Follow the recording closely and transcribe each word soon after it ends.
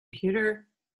Computer.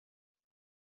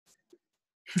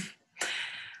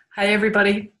 Hi,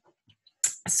 everybody.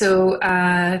 So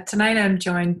tonight I'm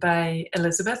joined by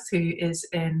Elizabeth, who is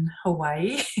in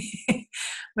Hawaii.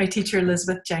 My teacher,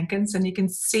 Elizabeth Jenkins, and you can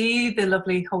see the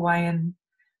lovely Hawaiian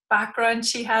background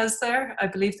she has there. I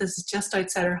believe this is just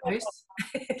outside her house.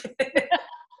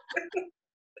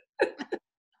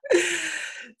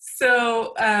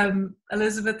 So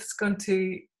Elizabeth's going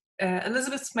to,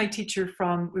 Elizabeth's my teacher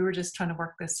from, we were just trying to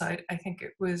work this out. I think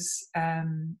it was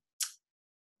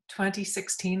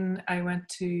 2016. I went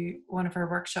to one of her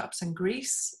workshops in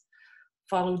Greece,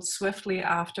 followed swiftly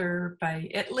after by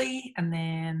Italy, and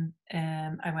then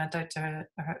I went out to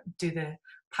do the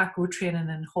Paco training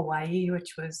in Hawaii,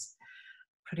 which was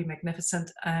pretty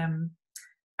magnificent. And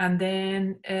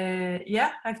then,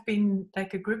 yeah, I've been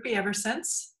like a groupie ever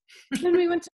since. Then we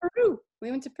went to Peru. And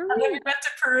then we went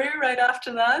to Peru right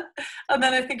after that. And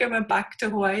then I think I went back to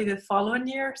Hawaii the following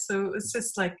year. So it was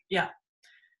just like, yeah,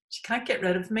 she can't get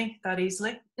rid of me that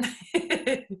easily.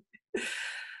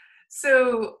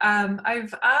 So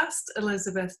I've asked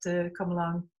Elizabeth to come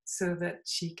along so that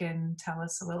she can tell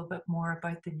us a little bit more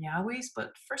about the Nawis.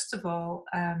 But first of all,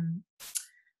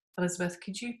 Elizabeth,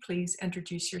 could you please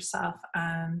introduce yourself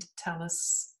and tell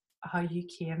us how you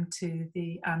came to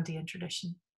the Andean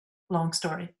tradition? Long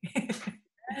story.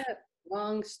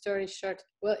 Long story short.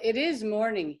 Well, it is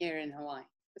morning here in Hawaii.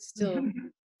 It's still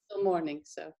morning,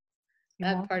 so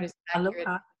that part is accurate.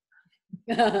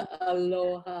 Aloha.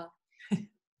 Aloha.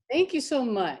 Thank you so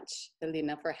much,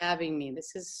 Elena, for having me.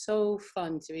 This is so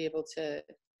fun to be able to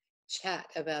chat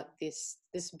about this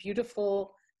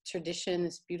beautiful tradition,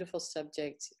 this beautiful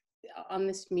subject on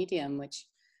this medium,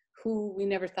 who we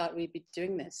never thought we'd be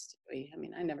doing this. I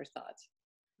mean, I never thought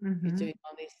we'd be doing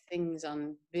all these things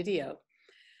on video.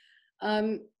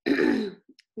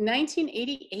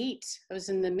 1988, I was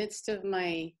in the midst of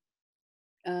my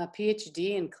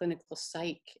PhD in clinical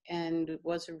psych, and it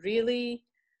was really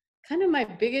kind of my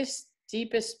biggest,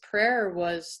 deepest prayer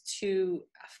was to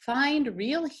find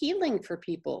real healing for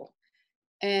people.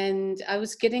 And I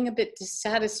was getting a bit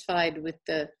dissatisfied with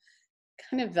the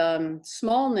kind of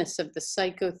smallness of the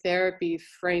psychotherapy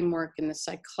framework and the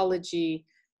psychology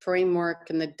framework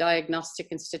and the diagnostic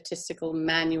and statistical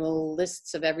manual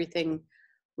lists of everything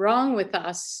wrong with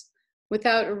us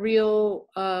without a real,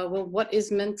 well, what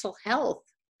is mental health?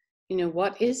 You know,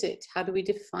 what is it? How do we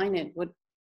define it? What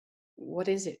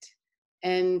is it?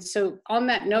 And so on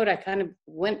that note, I kind of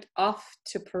went off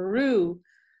to Peru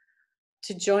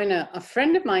to join a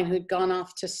friend of mine who'd gone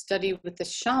off to study with the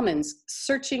shamans,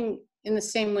 searching in the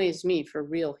same way as me for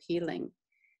real healing.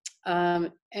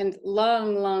 And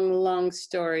long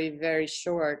story, very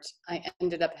short, I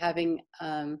ended up having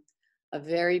a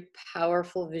very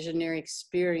powerful visionary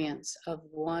experience of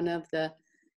one of the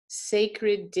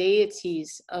sacred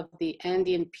deities of the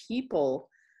Andean people,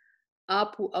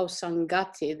 Apu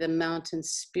Ausangate, the mountain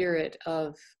spirit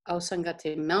of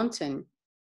Ausangate Mountain.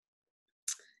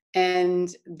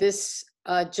 And this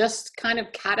just kind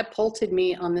of catapulted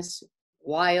me on this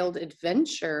wild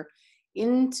adventure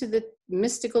into the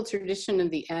mystical tradition of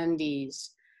the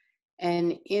Andes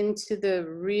and into the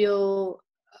real,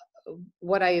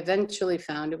 what I eventually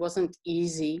found. It wasn't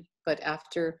easy, but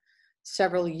after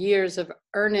several years of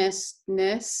earnest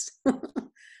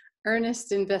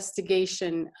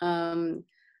investigation, I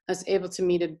was able to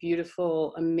meet a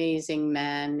beautiful, amazing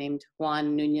man named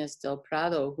Juan Núñez del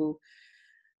Prado, who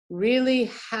really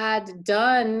had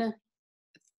done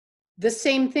the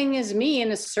same thing as me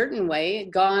in a certain way,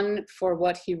 gone for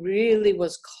what he really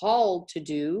was called to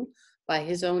do by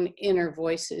his own inner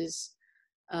voices,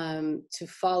 to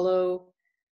follow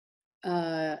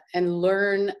and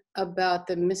learn about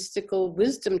the mystical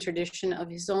wisdom tradition of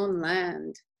his own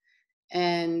land.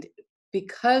 And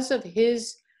because of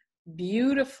his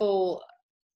beautiful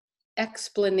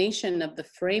explanation of the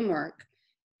framework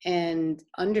and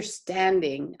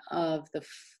understanding of the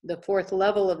fourth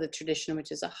level of the tradition,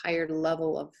 which is a higher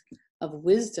level of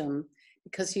wisdom,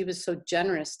 because he was so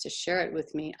generous to share it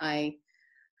with me, I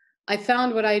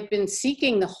found what I'd been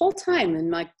seeking the whole time. In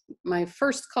my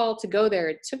first call to go there,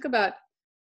 it took about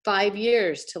 5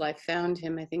 years till I found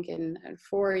him, I think in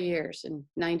 4 years, in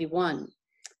 91.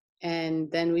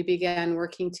 And then we began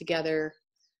working together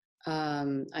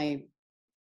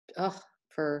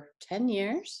for 10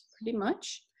 years, pretty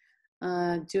much,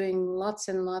 doing lots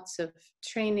and lots of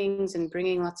trainings and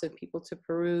bringing lots of people to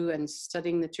Peru and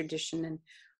studying the tradition and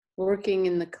working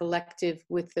in the collective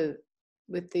with the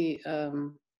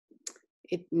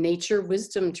nature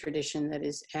wisdom tradition that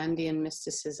is Andean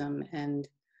mysticism, and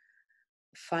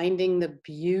finding the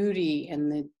beauty and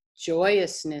the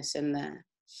joyousness and the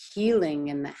healing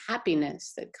and the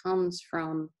happiness that comes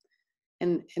from,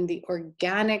 and the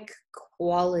organic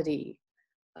quality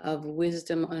of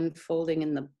wisdom unfolding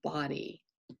in the body.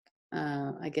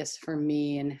 I guess for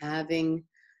me, and having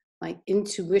my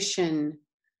intuition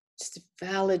just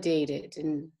validated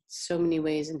in so many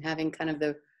ways, and having kind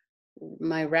of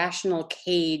my rational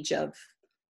cage of,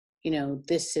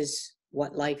 this is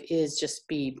what life is, just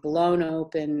be blown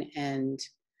open and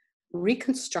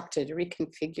reconstructed,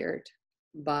 reconfigured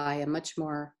by a much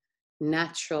more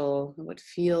natural, what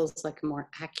feels like a more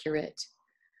accurate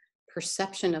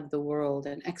perception of the world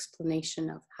and explanation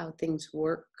of how things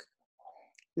work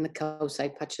in the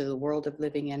Kausai Pacha, the world of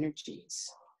living energies,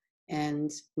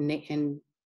 and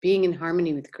being in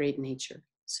harmony with great nature.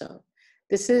 So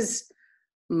this is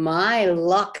my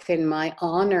luck and my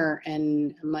honor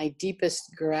and my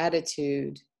deepest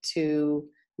gratitude to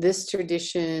this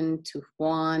tradition, to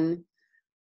Juan,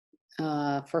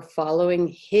 for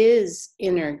following his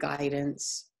inner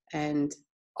guidance, and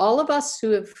all of us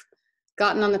who have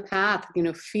gotten on the path,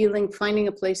 finding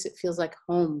a place that feels like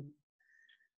home.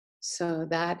 So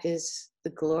that is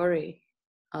the glory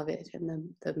of it,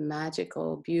 and the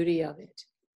magical beauty of it.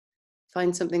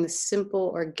 Find something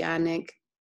simple, organic,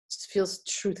 just feels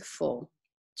truthful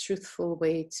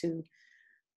way to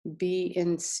be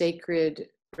in sacred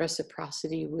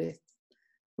reciprocity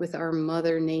with our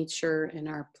mother nature and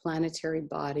our planetary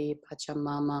body,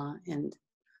 Pachamama, and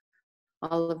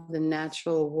all of the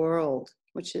natural world,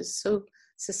 which is so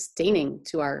sustaining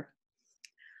to our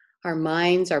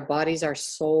minds, our bodies, our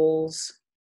souls.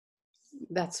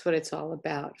 That's what it's all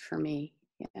about for me.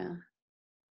 Yeah.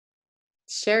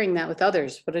 Sharing that with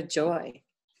others, what a joy.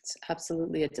 It's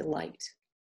absolutely a delight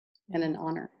and an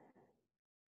honor.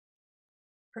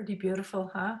 Pretty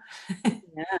beautiful, huh?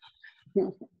 Yeah.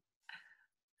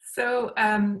 So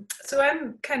I'm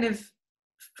kind of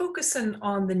focusing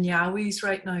on the Nawis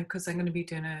right now, because I'm going to be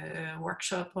doing a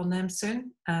workshop on them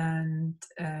soon, and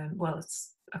well,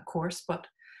 it's a course, but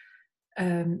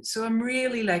so I'm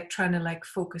really trying to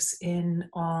focus in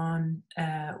on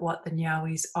what the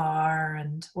Nawis are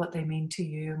and what they mean to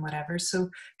you and whatever. So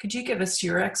could you give us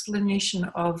your explanation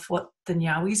of what the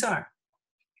Nawis are?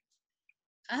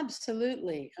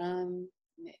 Absolutely.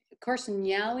 Of course,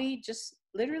 Nyawi just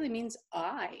literally means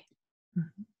I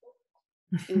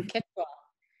in Quechua.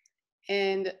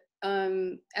 And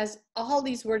as all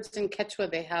these words in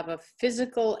Quechua, they have a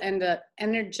physical and an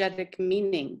energetic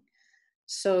meaning.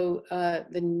 So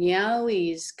the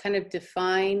Nyawis kind of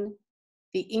define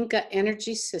the Inca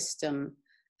energy system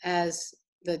as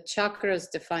the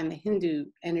chakras define the Hindu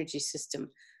energy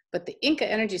system. But the Inca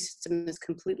energy system is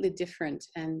completely different,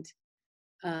 and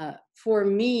for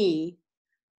me,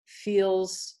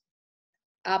 feels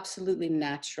absolutely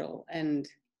natural and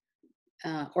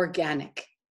organic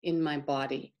in my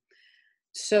body.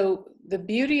 So the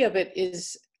beauty of it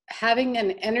is having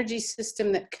an energy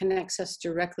system that connects us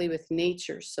directly with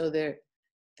nature. So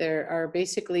there are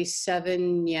basically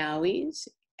 7 Nyawis,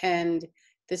 and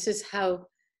this is how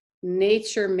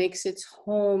nature makes its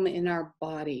home in our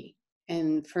body.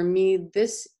 And for me,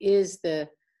 this is the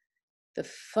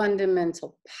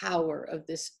fundamental power of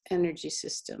this energy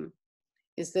system,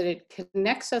 is that it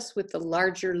connects us with the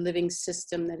larger living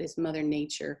system that is Mother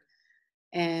Nature.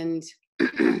 And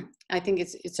I think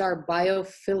it's our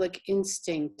biophilic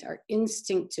instinct, our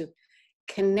instinct to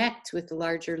connect with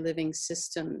larger living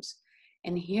systems.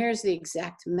 And here's the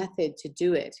exact method to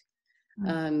do it.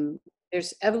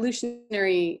 There's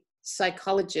evolutionary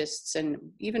psychologists and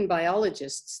even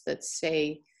biologists that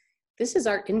say this is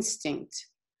our instinct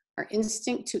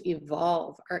to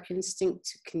evolve, our instinct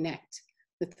to connect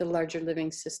with the larger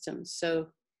living systems. So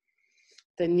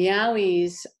the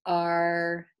Nyawis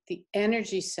are the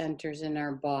energy centers in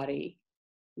our body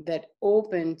that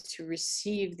open to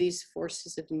receive these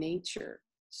forces of nature.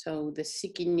 So the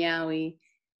Siki Nyawi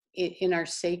in our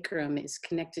sacrum is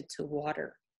connected to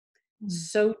water.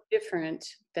 So different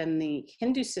than the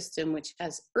Hindu system, which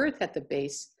has earth at the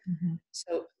base.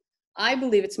 So I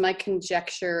believe, it's my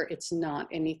conjecture, it's not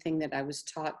anything that I was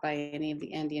taught by any of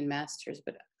the Andean masters,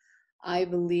 but I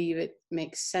believe it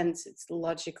makes sense. It's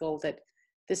logical that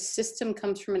this system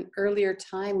comes from an earlier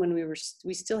time when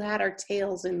we still had our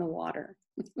tails in the water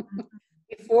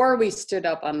before we stood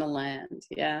up on the land.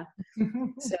 Yeah.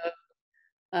 So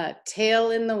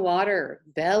tail in the water,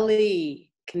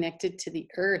 belly connected to the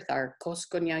earth. Our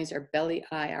Koskonyai, our belly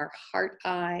eye, our heart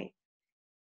eye.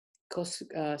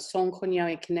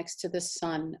 Sonkonyai connects to the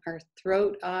sun. Our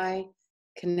throat eye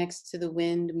connects to the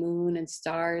wind, moon, and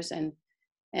stars.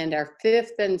 And our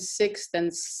 5th and 6th and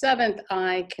 7th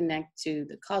eye connect to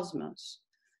the cosmos.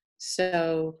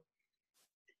 So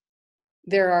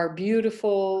there are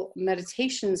beautiful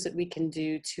meditations that we can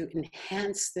do to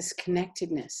enhance this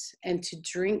connectedness and to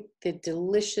drink the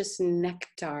delicious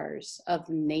nectars of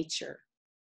nature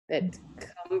that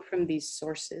come from these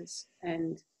sources.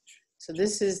 And so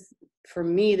this is, for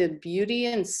me, the beauty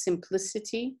and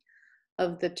simplicity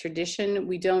of the tradition.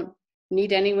 We don't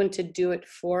need anyone to do it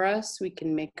for us. We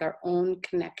can make our own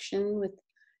connection with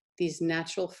these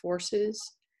natural forces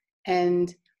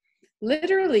and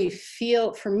literally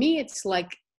feel, for me, it's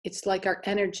like our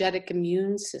energetic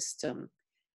immune system.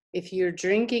 If you're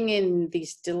drinking in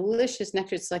these delicious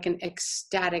nectar, it's like an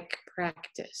ecstatic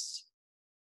practice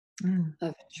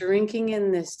of drinking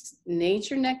in this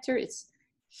nature nectar. It's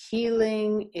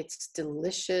healing, it's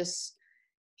delicious,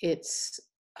 it's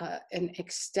an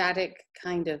ecstatic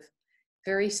kind of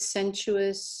very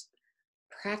sensuous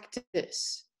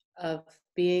practice of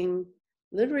being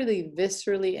literally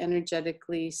viscerally,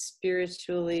 energetically,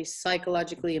 spiritually,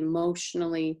 psychologically,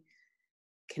 emotionally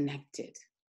connected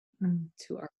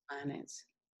to our planet.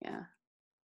 Yeah.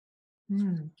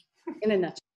 In a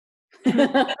nutshell.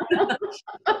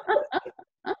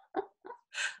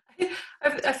 I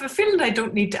have a feeling I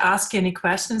don't need to ask you any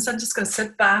questions. I'm just going to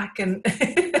sit back and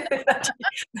let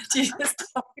you just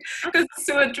talk, because it's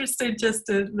so interesting just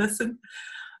to listen.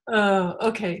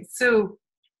 Okay, so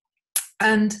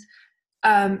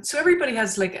so everybody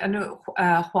has, like, I know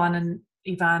Juan and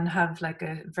Ivan have like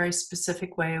a very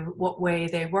specific way of what way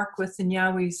they work with the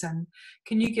Nawis, and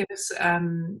can you give us?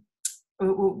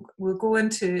 We'll go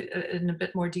into in a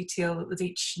bit more detail with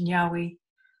each Nawi.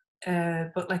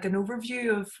 But like an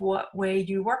overview of what way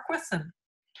you work with them,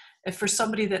 if for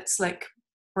somebody that's like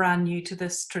brand new to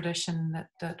this tradition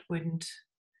that wouldn't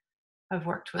have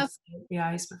worked with the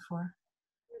eyes before.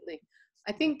 Absolutely.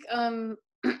 I think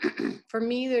for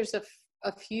me, there's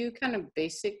a few kind of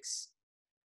basics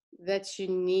that you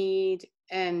need,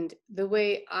 and the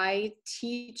way I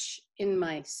teach in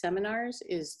my seminars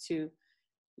is to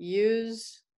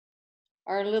use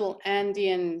our little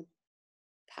Andean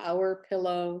power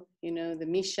pillow, you know, the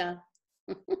Misha.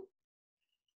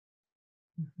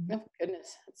 Oh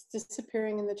goodness, it's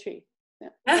disappearing in the tree. Yeah,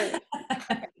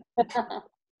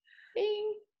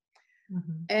 Ding.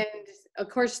 And of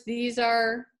course, these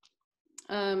are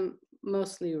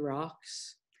mostly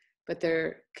rocks, but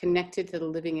they're connected to the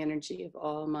living energy of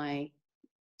all my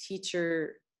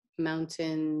teacher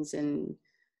mountains and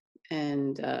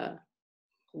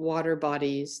water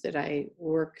bodies that I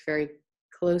work very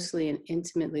closely and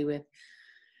intimately with.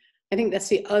 I think that's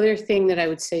the other thing that I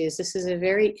would say is this is a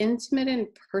very intimate and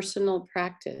personal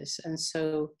practice. And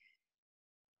so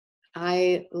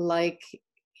I like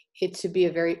it to be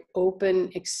a very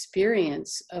open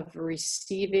experience of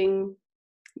receiving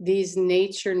these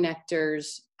nature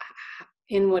nectars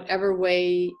in whatever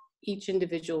way each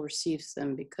individual receives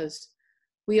them, because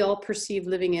we all perceive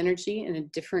living energy in a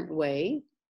different way.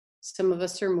 Some of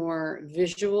us are more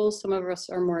visual, some of us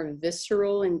are more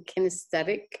visceral and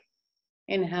kinesthetic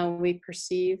in how we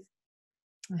perceive,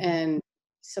 and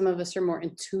some of us are more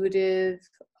intuitive,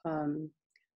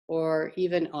 or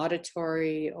even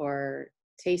auditory, or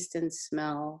taste and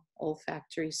smell,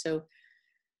 olfactory. So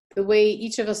the way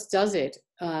each of us does it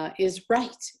is right.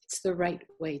 It's the right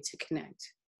way to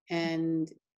connect.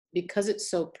 And because it's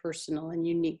so personal and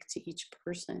unique to each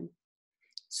person.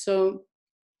 So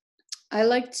I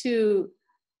like to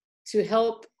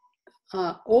help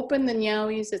open the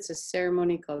Nawis. It's a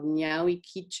ceremony called Nawi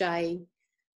Kichai.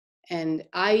 And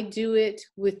I do it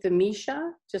with the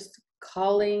Misha, just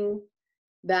calling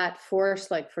that force,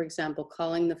 like, for example,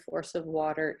 calling the force of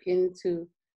water into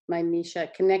my Misha,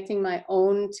 connecting my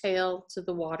own tail to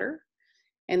the water,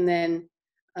 and then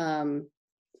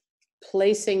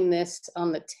placing this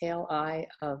on the tail eye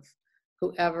of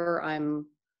whoever I'm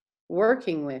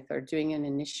working with or doing an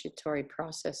initiatory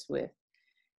process with,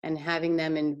 and having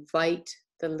them invite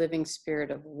the living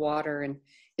spirit of water. And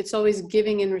it's always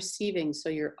giving and receiving. So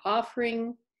you're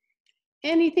offering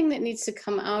anything that needs to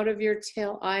come out of your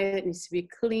tail eye that needs to be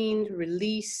cleaned,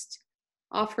 released,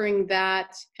 offering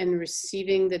that and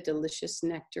receiving the delicious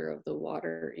nectar of the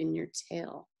water in your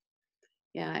tail.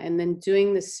 Yeah, and then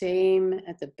doing the same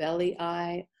at the belly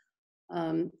eye.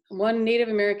 One Native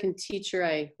American teacher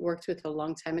I worked with a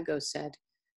long time ago said,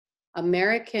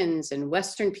 Americans and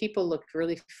Western people look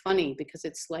really funny because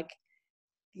it's like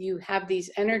you have these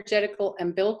energetical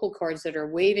umbilical cords that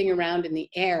are waving around in the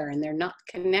air and they're not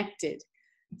connected.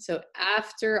 So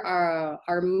after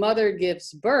our mother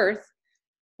gives birth,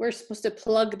 we're supposed to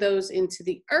plug those into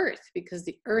the earth, because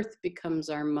the earth becomes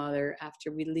our mother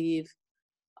after we leave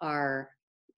our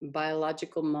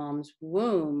biological mom's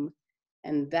womb.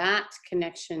 And that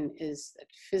connection is that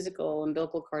physical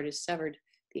umbilical cord is severed.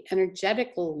 The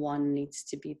energetical one needs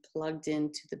to be plugged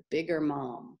into the bigger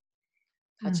mom,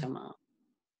 Pachamama.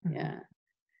 Mm-hmm. Yeah.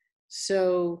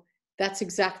 So that's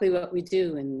exactly what we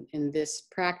do in this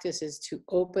practice, is to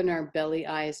open our belly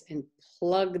eyes and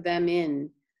plug them in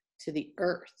to the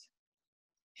earth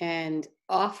and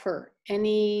offer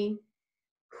any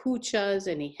huchas,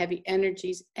 any heavy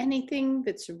energies, anything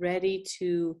that's ready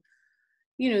to,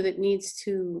 that needs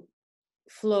to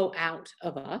flow out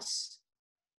of us,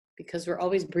 because we're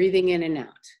always breathing in and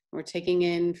out. We're taking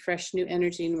in fresh new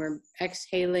energy and we're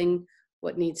exhaling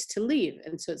what needs to leave.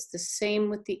 And so it's the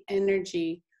same with the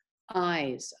energy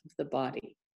eyes of the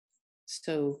body.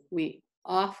 So we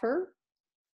offer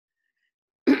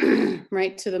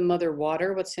right to the mother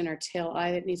water what's in our tail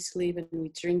eye that needs to leave, and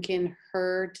we drink in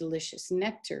her delicious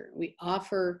nectar. We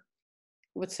offer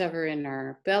whatever in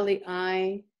our belly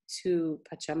eye to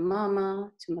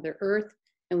Pachamama, to Mother Earth,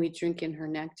 and we drink in her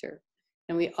nectar.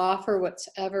 And we offer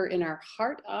whatever in our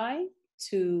heart eye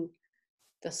to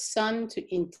the sun, to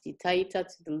Inti Taita,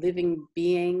 to the living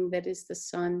being that is the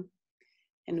sun.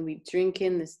 And we drink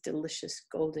in this delicious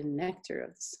golden nectar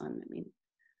of the sun. I mean,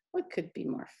 what could be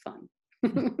more fun?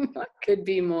 What could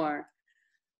be more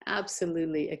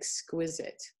absolutely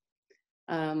exquisite?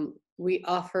 We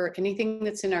offer anything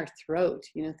that's in our throat.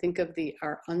 Think of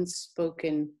our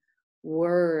unspoken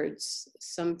words.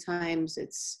 Sometimes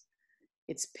it's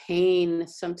pain,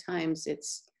 sometimes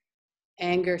it's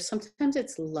anger, sometimes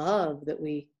it's love that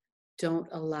we don't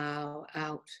allow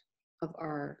out of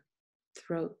our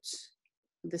throats,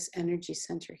 this energy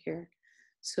center here.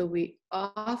 So we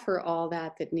offer all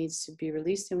that needs to be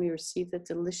released, and we receive the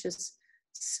delicious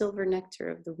silver nectar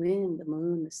of the wind, the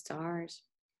moon, the stars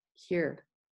here.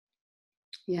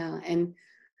 Yeah, and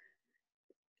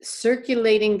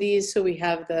circulating these, so we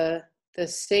have the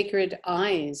sacred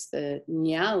eyes, the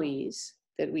Nawis,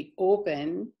 that we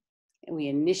open and we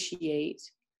initiate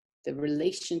the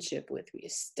relationship with. We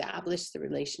establish the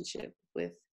relationship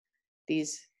with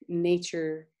these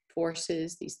nature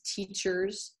forces, these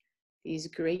teachers, these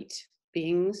great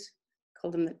beings,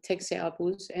 call them the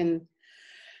Texeapus, and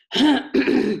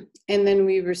and then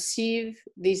we receive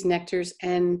these nectars,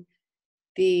 and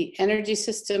the energy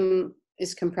system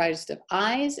is comprised of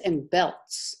eyes and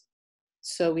belts.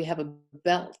 So we have a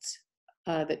belt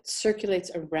that circulates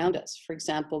around us. For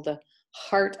example, the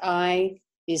heart eye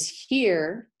is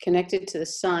here connected to the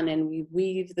sun, and we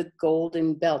weave the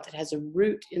golden belt. It has a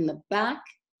root in the back,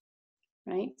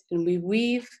 right? And we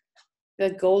weave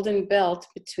the golden belt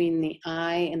between the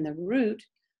eye and the root,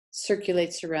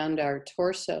 circulates around our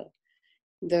torso.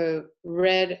 The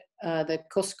red, the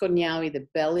Cosconyawi, the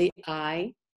belly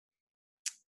eye,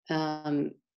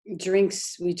 we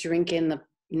drink in the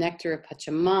nectar of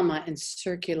Pachamama and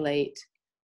circulate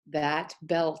that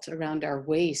belt around our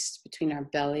waist, between our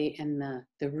belly and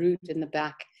the root in the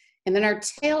back. And then our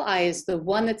tail eye is the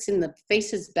one that's in the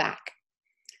face's back.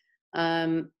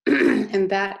 And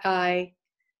that eye,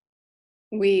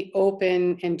 we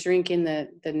open and drink in the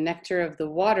nectar of the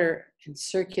water and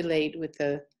circulate with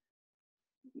the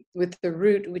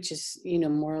root, which is,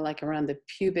 more like around the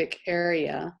pubic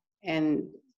area. And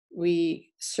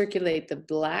we circulate the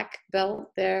black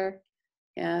belt there,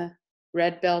 yeah,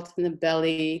 red belt in the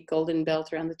belly, golden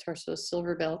belt around the torso,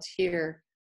 silver belt here,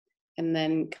 and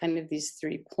then kind of these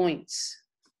 3 points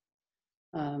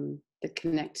that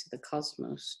connect to the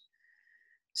cosmos.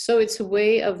 So it's a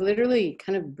way of literally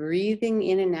kind of breathing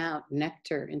in and out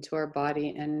nectar into our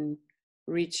body and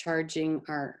recharging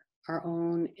our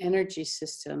own energy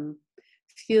system.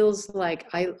 Feels like,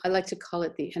 I like to call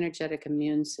it the energetic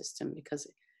immune system,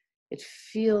 because it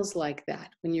feels like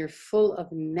that. When you're full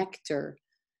of nectar,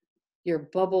 your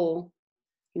bubble,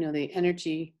 the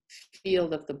energy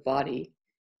field of the body,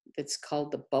 that's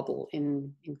called the bubble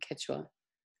in Quechua.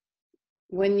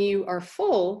 When you are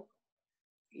full,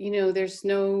 there's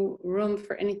no room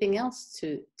for anything else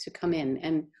to come in.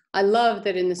 And I love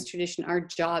that in this tradition, our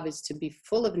job is to be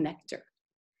full of nectar,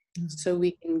 so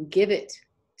we can give it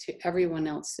to everyone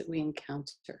else that we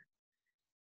encounter.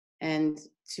 And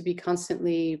to be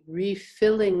constantly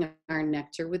refilling our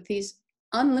nectar with these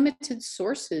unlimited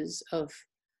sources of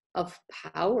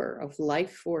power, of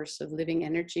life force, of living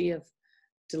energy, of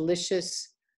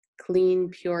delicious, clean,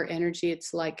 pure energy.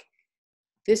 It's like,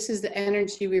 this is the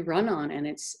energy we run on, and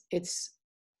it's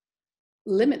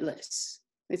limitless.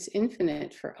 It's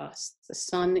infinite for us. The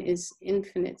sun is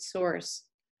infinite source,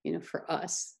 for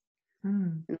us.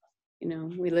 And,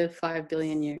 we live 5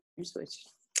 billion years, which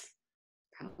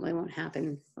probably won't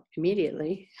happen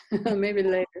immediately. Maybe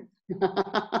later.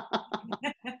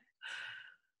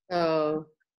 So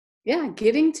yeah,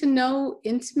 getting to know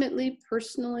intimately,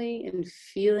 personally, and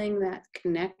feeling that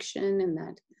connection and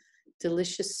that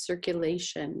delicious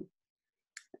circulation,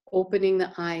 opening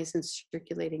the eyes and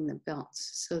circulating the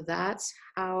belts. So that's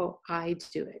how I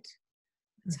do it.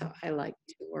 That's Mhm. how I like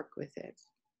to work with it.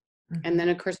 And Mhm. then,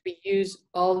 of course, we use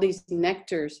all these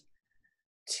nectars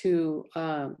to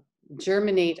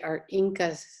germinate our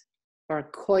Incas,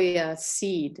 our Koya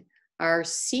seed, our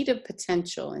seed of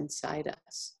potential inside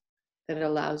us that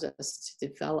allows us to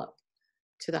develop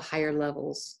to the higher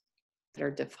levels that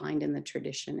are defined in the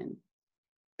tradition and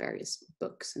various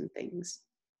books and things.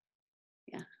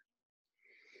 Yeah.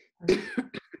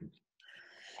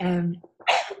 Um,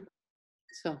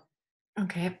 So,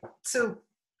 okay. So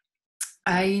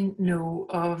I know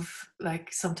of,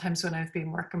 like, sometimes when I've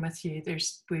been working with you,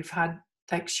 we've had,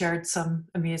 like, shared some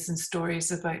amazing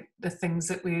stories about the things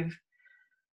that we've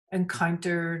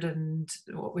encountered and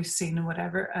what we've seen and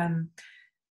whatever.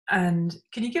 And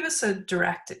can you give us a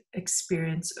direct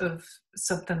experience of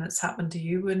something that's happened to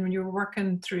you when you were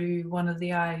working through one of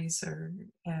the eyes, or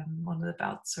one of the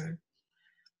belts, or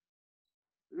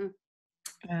mm,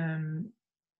 um,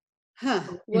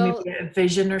 well, maybe a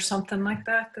vision or something like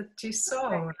that that you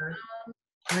saw, okay.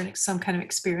 or some kind of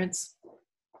experience?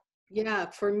 Yeah,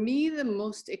 for me, the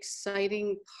most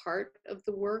exciting part of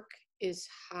the work is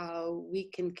how we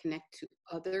can connect to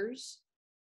others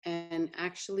and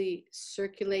actually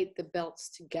circulate the belts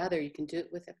together. You can do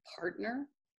it with a partner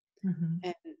Mm-hmm.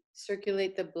 and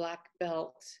circulate the black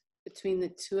belt between the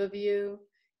two of you.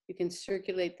 You can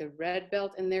circulate the red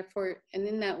belt, and therefore, and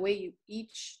in that way, you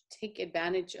each take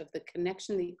advantage of the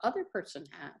connection the other person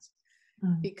has,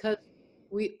 Mm-hmm. because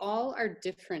we all are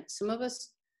different. Some of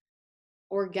us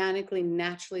organically,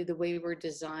 naturally, the way we're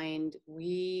designed,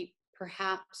 we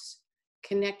perhaps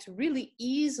connect really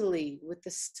easily with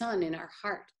the sun in our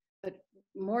heart, but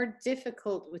more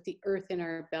difficult with the earth in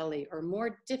our belly, or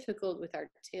more difficult with our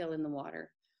tail in the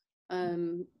water.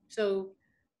 So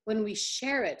when we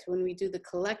share it, when we do the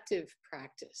collective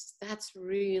practice, that's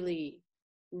really,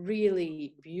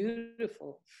 really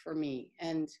beautiful for me.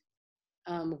 And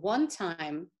one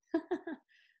time,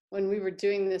 when we were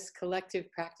doing this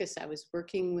collective practice, I was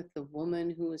working with a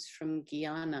woman who was from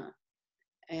Guyana,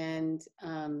 and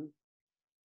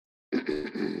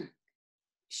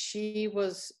she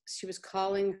was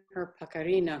calling her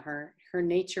pacarina, her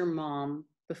nature mom,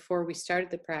 before we started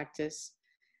the practice.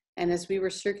 And as we were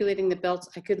circulating the belts,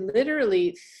 I could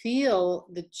literally feel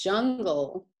the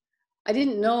jungle. I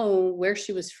didn't know where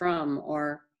she was from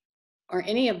or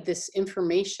any of this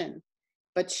information,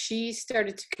 but she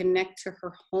started to connect to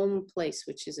her home place,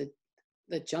 which is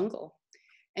the jungle.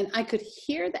 And I could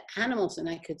hear the animals and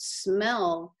I could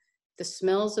smell the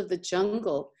smells of the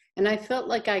jungle. And I felt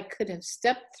like I could have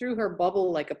stepped through her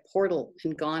bubble like a portal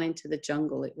and gone into the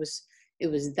jungle. It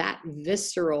was that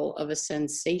visceral of a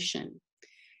sensation.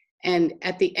 And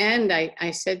at the end,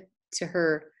 I said to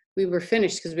her, we were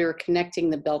finished because we were connecting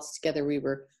the belts together. We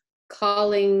were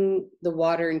calling the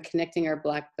water and connecting our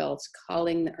black belts,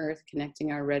 calling the earth,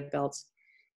 connecting our red belts.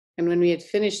 And when we had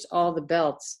finished all the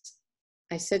belts,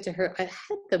 I said to her, I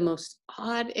had the most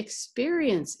odd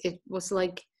experience. It was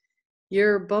like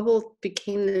your bubble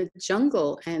became the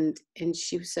jungle. And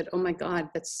she said, oh my God,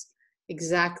 that's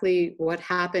exactly what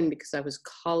happened, because I was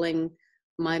calling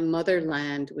my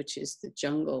motherland, which is the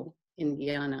jungle in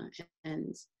Guyana.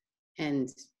 And and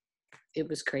it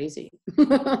was crazy.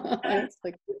 It's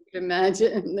like, you could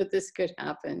imagine that this could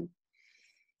happen.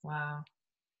 Wow.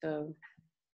 So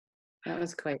that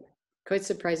was quite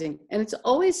surprising. And it's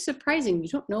always surprising. You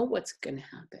don't know what's going to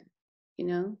happen, you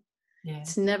know? Yeah.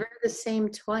 It's never the same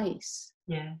twice.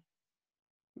 Yeah.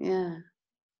 Yeah.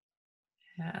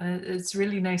 Yeah. And it's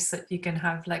really nice that you can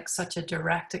have, like, such a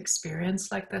direct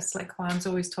experience like this. Like, Juan's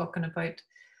always talking about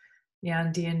the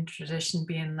Andean tradition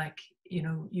being, like,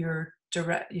 you're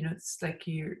direct, it's like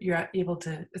you're able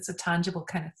to, it's a tangible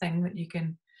kind of thing that you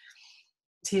can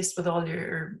taste with all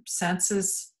your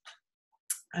senses.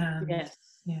 And Yes.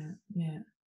 yeah, yeah.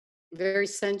 Very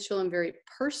sensual and very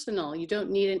personal. You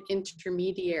don't need an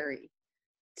intermediary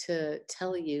to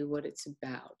tell you what it's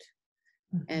about.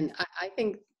 Mm-hmm. And I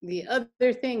think the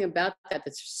other thing about that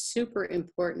that's super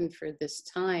important for this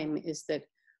time is that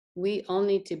we all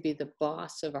need to be the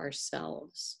boss of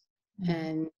ourselves. Mm-hmm.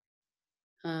 And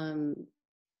um,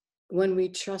 when we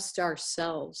trust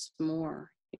ourselves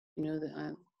more,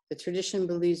 the tradition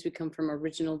believes we come from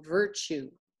original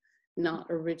virtue, not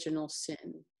original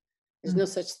sin. There's no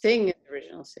such thing as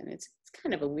original sin. It's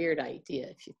kind of a weird idea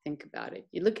if you think about it.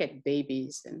 You look at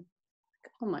babies and,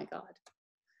 oh my God,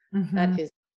 Mm-hmm. that is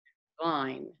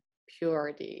divine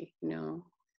purity.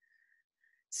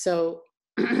 So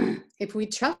if we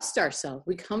trust ourselves,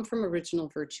 we come from original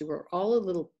virtue. We're all a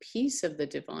little piece of the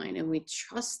divine, and we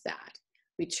trust that.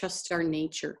 We trust our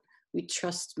nature. We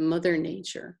trust Mother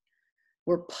Nature.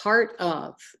 We're part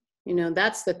of,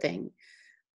 that's the thing.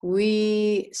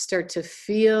 We start to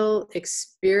feel,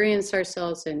 experience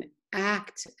ourselves, and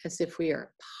act as if we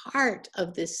are part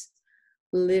of this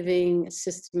living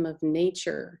system of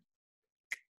nature.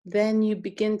 Then you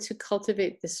begin to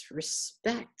cultivate this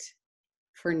respect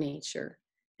for nature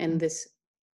and this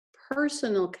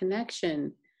personal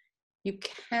connection. You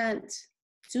can't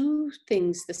do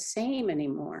things the same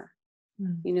anymore.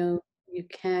 You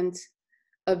can't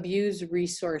abuse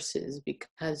resources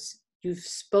because you've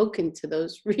spoken to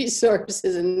those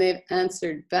resources and they've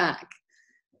answered back.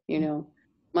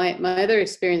 My other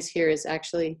experience here is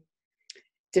actually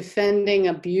defending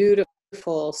a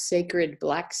beautiful sacred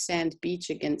black sand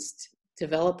beach against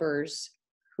developers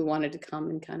who wanted to come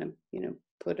and kind of,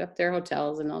 put up their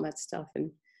hotels and all that stuff.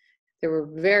 And there were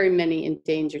very many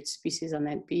endangered species on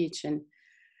that beach. And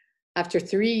after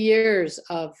 3 years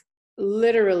of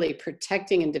literally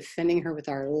protecting and defending her with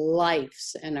our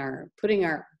lives and putting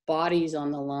our bodies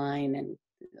on the line, and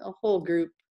a whole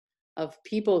group of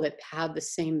people that had the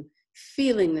same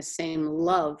feeling, the same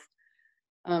love,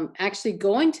 actually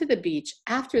going to the beach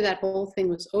after that whole thing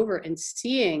was over and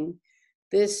seeing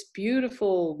this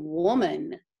beautiful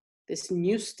woman, this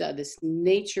Nusta, this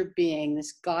nature being,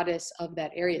 this goddess of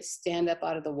that area, stand up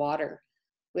out of the water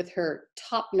with her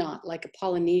top knot, like a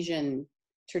Polynesian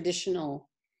traditional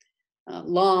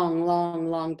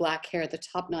long black hair at the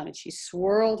top knot. And she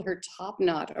swirled her top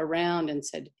knot around and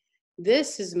said,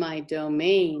 "This is my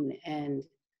domain, and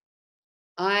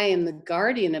I am the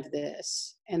guardian of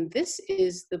this. And this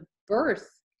is the birth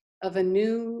of a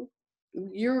new,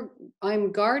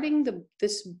 I'm guarding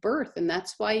this birth." And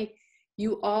that's why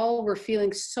you all were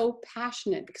feeling so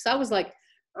passionate, because I was like,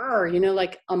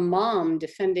 like a mom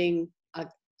defending a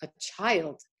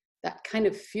child, that kind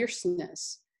of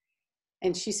fierceness.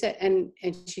 And she said, and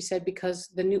she said, because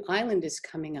the new island is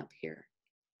coming up here.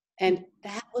 And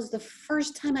that was the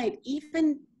first time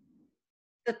the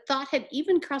thought had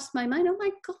even crossed my mind. Oh my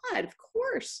God, of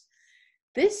course.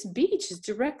 This beach is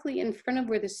directly in front of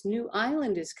where this new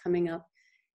island is coming up.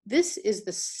 This is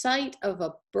the site of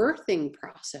a birthing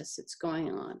process that's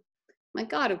going on. My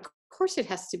God, of course it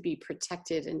has to be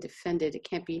protected and defended. It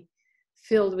can't be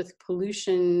filled with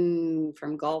pollution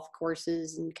from golf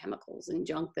courses and chemicals and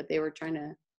junk that they were trying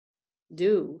to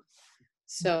do.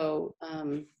 So,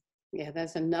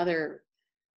 that's another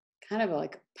kind of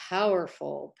like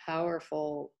powerful,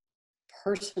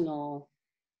 personal,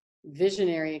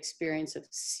 visionary experience of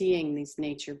seeing these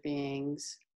nature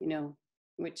beings,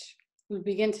 which we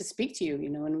begin to speak to you,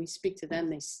 when we speak to them,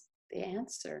 they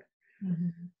answer. Mm-hmm.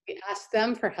 We ask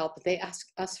them for help, but they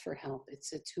ask us for help.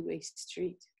 It's a two-way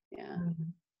street. Yeah.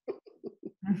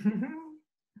 Mm-hmm.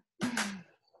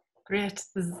 Great.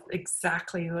 This is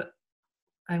exactly what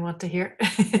I want to hear.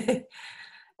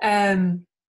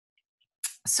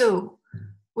 So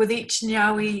with each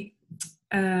Nawi,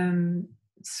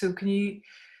 so can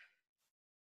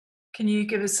you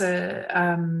give us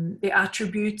the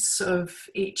attributes of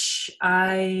each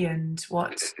eye and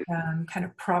what kind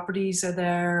of properties are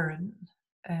there,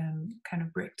 and kind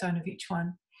of breakdown of each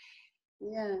one?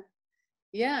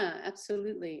 Yeah,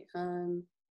 absolutely.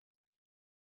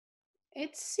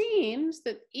 It seems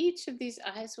that each of these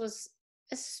eyes was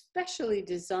especially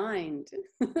designed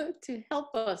to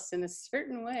help us in a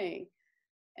certain way.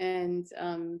 And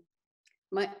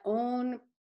my own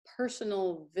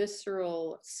personal,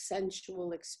 visceral,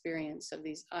 sensual experience of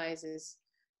these eyes is,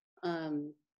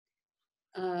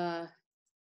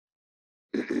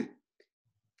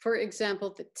 for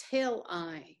example, the tail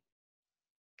eye,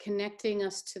 connecting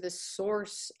us to the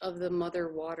source of the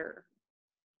mother water.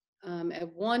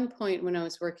 At one point when I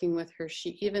was working with her,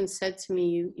 she even said to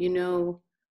me,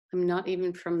 I'm not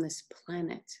even from this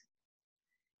planet.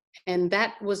 And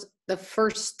that was the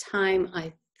first time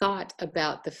I thought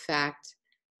about the fact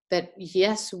that,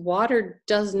 yes, water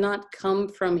does not come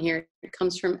from here. It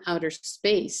comes from outer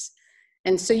space.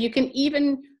 And so you can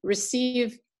even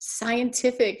receive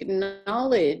scientific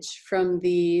knowledge from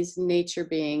these nature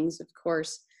beings, of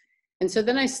course. And so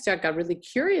then I got really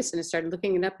curious and I started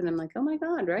looking it up, and I'm like, oh my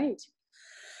God, right.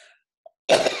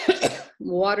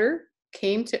 Water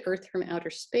came to Earth from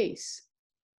outer space.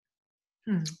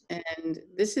 And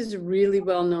this is really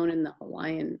well known in the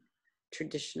Hawaiian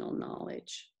traditional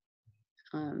knowledge.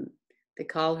 They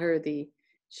call her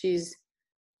she's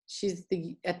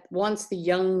at once the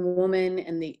young woman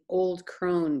and the old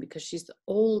crone, because she's the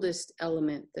oldest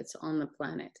element that's on the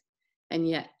planet. And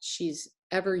yet she's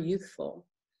ever youthful.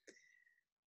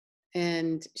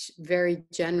 and very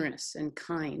generous and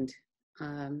kind.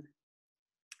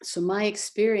 So my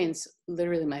experience,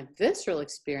 literally my visceral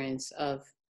experience of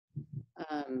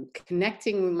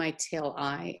connecting with my tail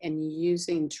eye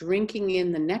and drinking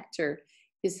in the nectar,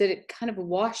 is that it kind of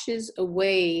washes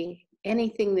away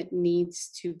anything that needs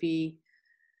to be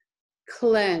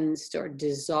cleansed or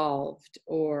dissolved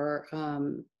or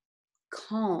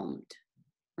calmed,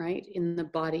 right, in the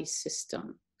body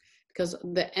system. Because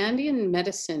the Andean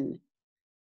medicine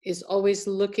is always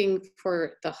looking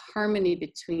for the harmony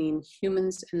between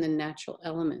humans and the natural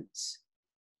elements.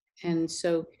 And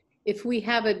so if we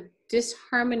have a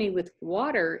disharmony with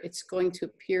water, it's going to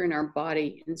appear in our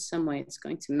body in some way. It's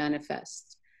going to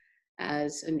manifest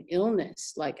as an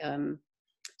illness, like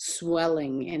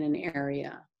swelling in an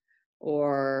area,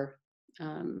 or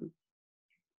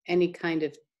any kind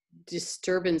of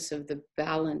disturbance of the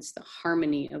balance, the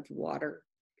harmony of water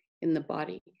in the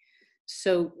body.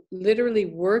 So literally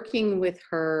working with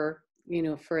her,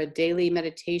 for a daily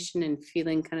meditation and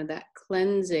feeling kind of that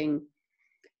cleansing.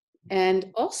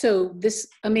 And also this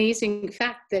amazing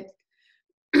fact that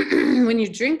when you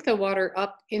drink the water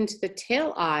up into the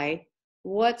tail eye,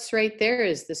 what's right there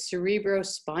is the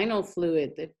cerebrospinal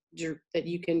fluid that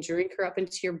you can drink her up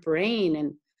into your brain.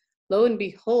 And lo and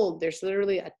behold, there's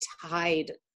literally a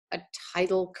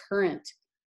tidal current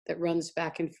that runs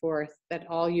back and forth that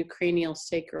all you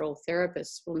cranial-sacral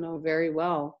therapists will know very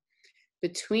well.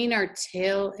 Between our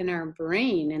tail and our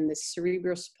brain, and the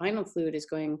cerebrospinal fluid is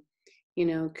going,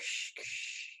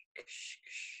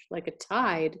 like a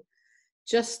tide,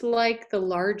 just like the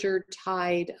larger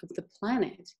tide of the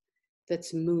planet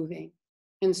that's moving.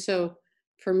 And so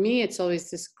for me, it's always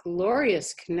this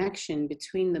glorious connection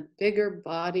between the bigger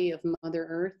body of Mother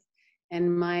Earth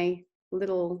and my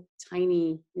little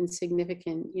tiny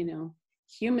insignificant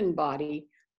human body,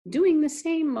 doing the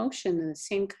same motion and the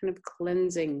same kind of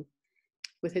cleansing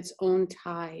with its own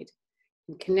tide.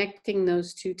 And connecting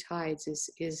those two tides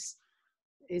is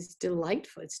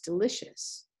delightful. It's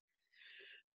delicious.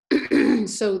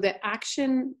 So the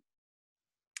action,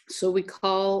 so we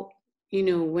call,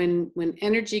 when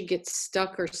energy gets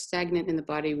stuck or stagnant in the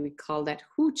body, we call that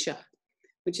hucha,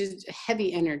 which is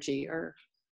heavy energy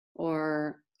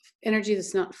or energy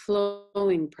that's not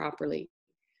flowing properly.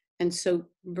 And so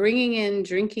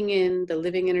drinking in the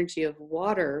living energy of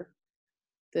water,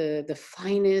 the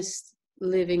finest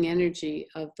living energy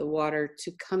of the water,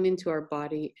 to come into our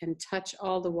body and touch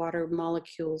all the water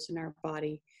molecules in our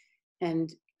body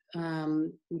and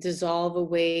dissolve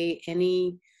away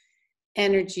any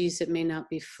energies that may not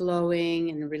be flowing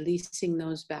and releasing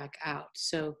those back out.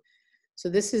 So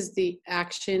this is the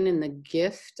action and the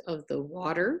gift of the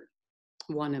water,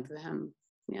 one of them,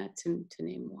 to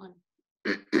name one.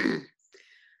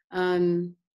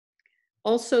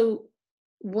 Also,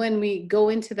 when we go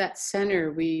into that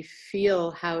center, we feel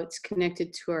how it's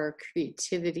connected to our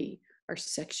creativity, our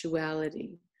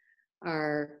sexuality,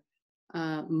 our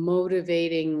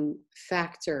motivating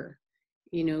factor,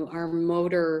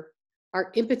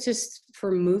 our impetus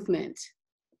for movement,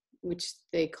 which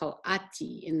they call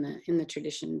ati in the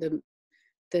tradition,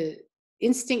 the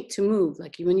instinct to move.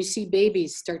 Like when you see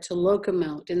babies start to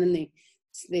locomote, and then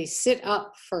they sit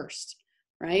up first,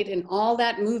 right? And all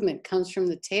that movement comes from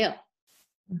the tail.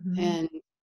 Mm-hmm.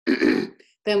 And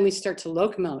then we start to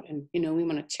locomote, and we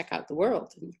want to check out the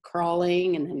world, and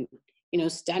crawling, and then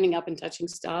standing up and touching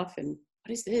stuff, and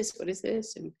what is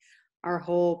this, and our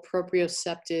whole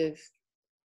proprioceptive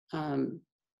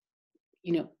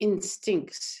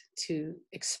instincts to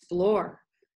explore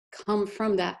come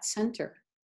from that center.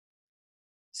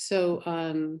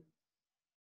 So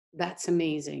that's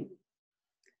amazing.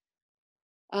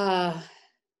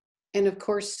 And of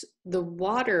course, the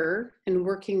water, and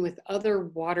working with other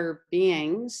water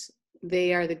beings,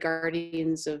 they are the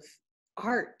guardians of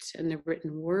art and the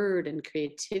written word and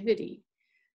creativity.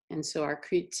 And so our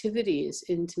creativity is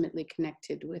intimately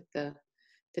connected with the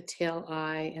tail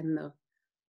eye and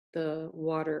the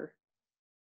water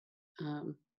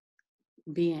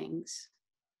beings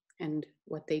and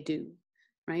what they do,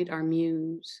 right? Our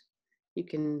muse. You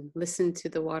can listen to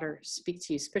the water speak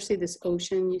to you, especially this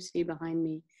ocean you see behind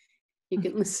me. You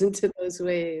can listen to those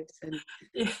waves and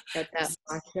get that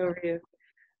wash over you.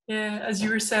 Yeah, as you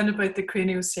were saying about the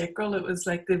craniosacral, it was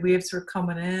like the waves were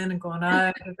coming in and going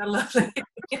out. I love it.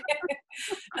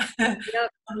 Yep,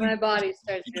 my body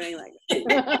starts doing like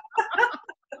that.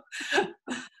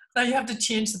 Now you have to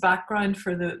change the background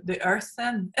for the earth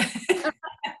then. I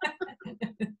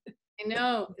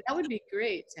know, that would be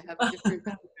great to have different.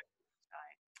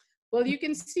 Well, you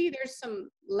can see there's some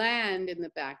land in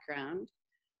the background,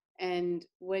 And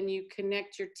when you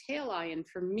connect your tail eye, and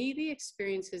for me, the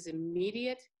experience is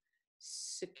immediate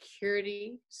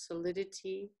security,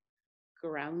 solidity,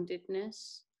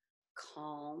 groundedness,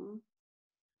 calm,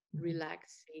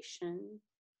 relaxation.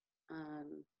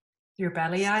 Your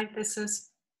belly eye, this is?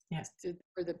 Yes.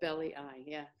 For the belly eye,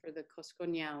 yeah, for the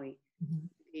Koskonyawi,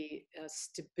 the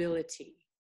stability,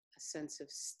 a sense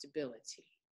of stability.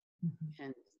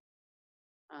 And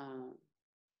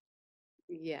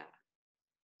yeah,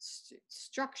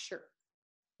 structure,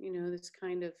 you know, this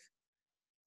kind of,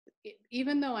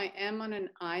 even though I am on an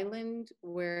island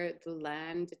where the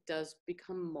land does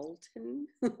become molten,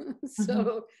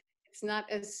 so it's not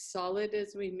as solid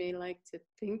as we may like to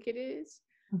think it is.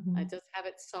 It does have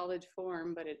its solid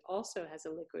form, but it also has a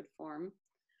liquid form.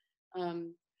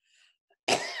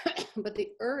 But the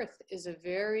earth is a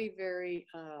very, very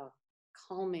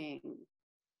calming,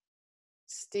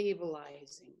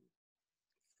 stabilizing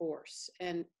force.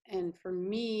 And for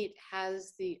me, it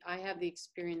has I have the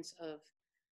experience of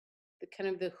the kind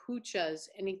of the huchas,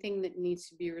 anything that needs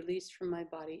to be released from my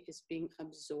body is being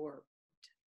absorbed,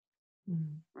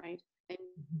 right? And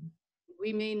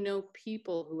we may know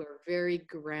people who are very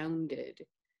grounded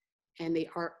and they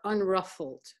are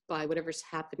unruffled by whatever's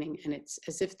happening. And it's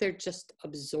as if they're just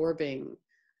absorbing,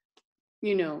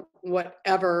 you know,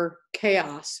 whatever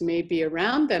chaos may be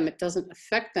around them. It doesn't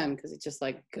affect them because it just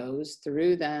like goes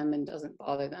through them and doesn't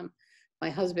bother them. My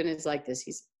husband is like this.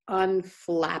 He's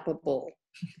unflappable.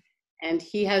 And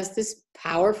he has this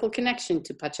powerful connection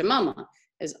to Pachamama,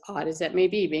 as odd as that may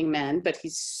be, being man, but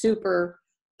he's super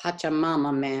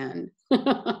Pachamama man.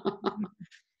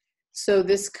 So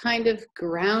this kind of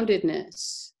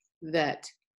groundedness that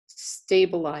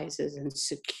stabilizes and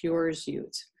secures you.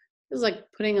 It's like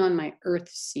putting on my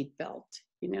earth seatbelt,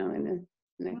 you know, in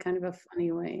a kind of a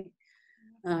funny way.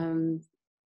 And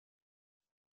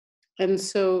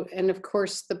of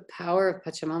course, the power of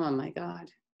Pachamama, my God,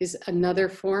 is another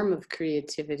form of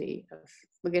creativity.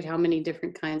 Look at how many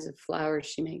different kinds of flowers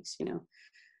she makes, you know.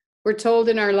 We're told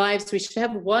in our lives we should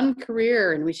have one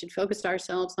career and we should focus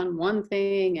ourselves on one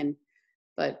thing.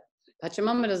 But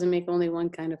Pachamama doesn't make only one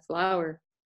kind of flower.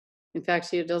 In fact,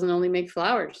 she doesn't only make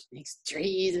flowers. She makes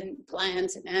trees and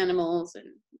plants and animals and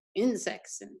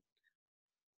insects and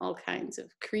all kinds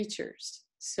of creatures.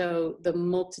 So the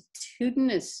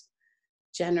multitudinous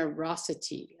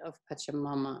generosity of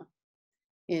Pachamama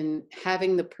in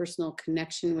having the personal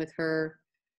connection with her,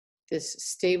 this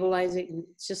stabilizing,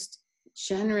 just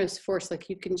generous force, like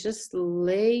you can just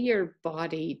lay your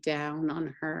body down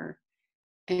on her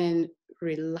and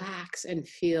relax and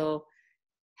feel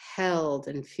held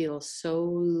and feel so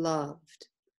loved.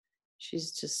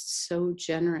 She's just so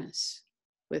generous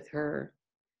with her.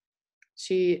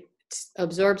 She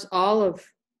absorbs all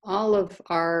of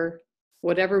our,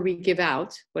 whatever we give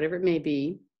out, whatever it may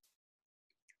be,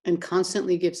 and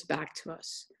constantly gives back to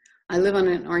us. I live on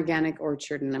an organic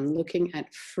orchard and I'm looking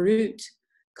at fruit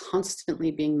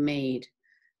constantly being made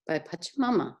by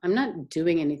Pachamama. I'm not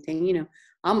doing anything, you know.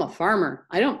 I'm a farmer.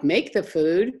 I don't make the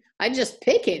food. I just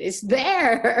pick it. It's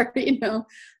there, you know.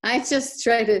 I just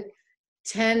try to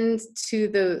tend to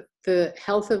the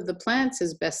health of the plants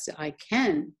as best I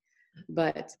can.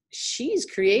 But she's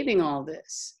creating all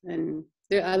this. And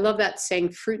I love that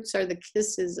saying, fruits are the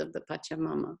kisses of the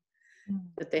Pachamama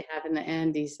that they have in the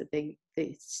Andes, that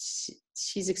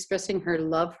she's expressing her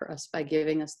love for us by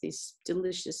giving us these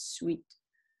delicious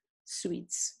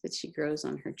sweets that she grows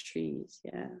on her trees.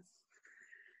 Yeah.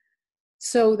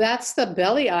 So that's the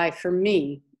belly eye for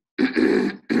me.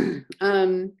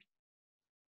 And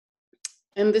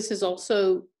this is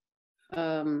also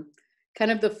kind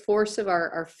of the force of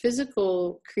our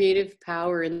physical creative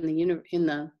power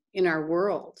in our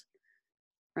world,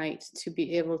 right? To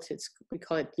be able to, we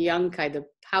call it yankai, the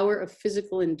power of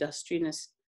physical industriousness,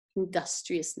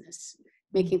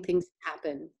 making things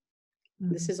happen.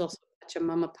 This is also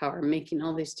Pachamama power, making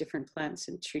all these different plants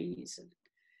and trees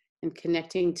and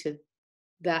connecting to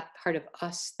that part of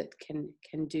us that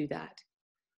can do that.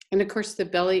 And of course, the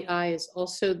belly eye is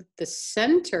also the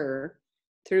center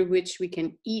through which we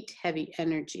can eat heavy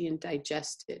energy and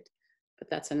digest it. But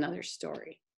that's another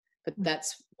story. But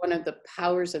that's one of the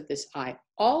powers of this eye.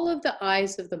 All of the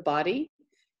eyes of the body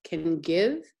can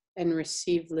give and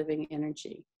receive living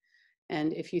energy.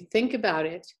 And if you think about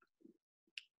it,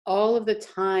 all of the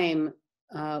time,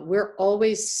 we're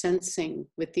always sensing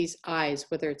with these eyes,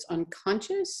 whether it's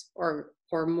unconscious or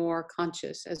more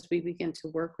conscious as we begin to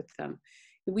work with them.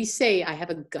 We say, I have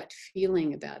a gut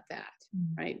feeling about that,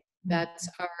 right? That's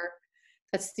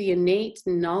the innate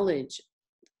knowledge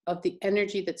of the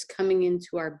energy that's coming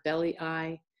into our belly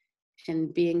eye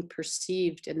and being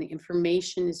perceived, and the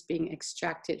information is being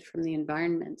extracted from the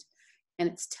environment, and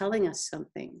it's telling us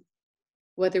something.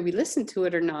 Whether we listen to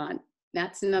it or not,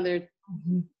 that's another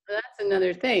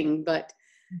thing, but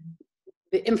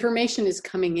the information is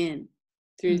coming in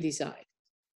through these eyes.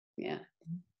 Yeah.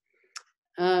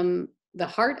 The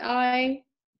heart eye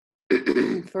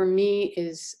for me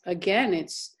is, again,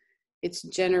 it's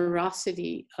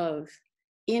generosity of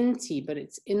inti, but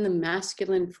it's in the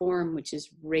masculine form, which is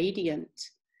radiant.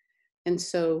 And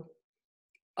so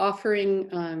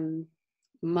offering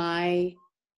my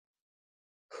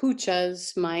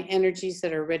huchas, my energies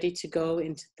that are ready to go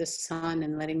into the sun,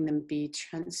 and letting them be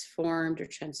transformed or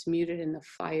transmuted in the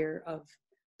fire of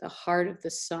the heart of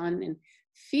the sun, and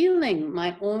feeling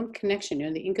my own connection. You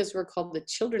know, the Incas were called the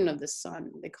children of the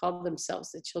sun. They called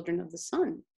themselves the children of the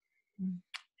sun.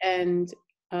 And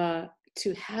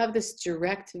to have this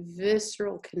direct,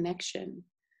 visceral connection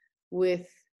with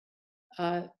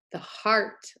the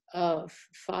heart of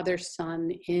Father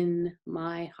Sun in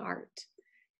my heart,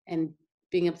 and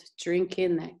being able to drink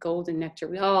in that golden nectar.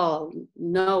 We all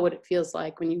know what it feels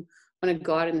like when you want to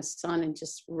go out in the sun and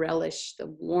just relish the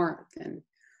warmth and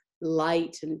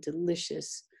light and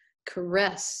delicious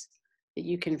caress that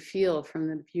you can feel from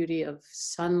the beauty of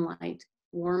sunlight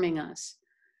warming us.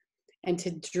 And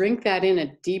to drink that in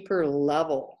a deeper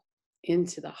level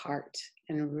into the heart,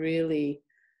 and really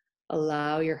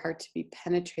allow your heart to be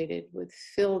penetrated with,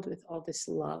 filled with all this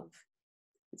love.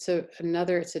 It's a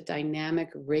dynamic,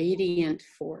 radiant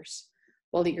force,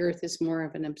 while the earth is more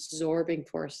of an absorbing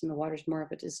force and the water is more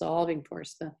of a dissolving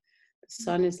force. The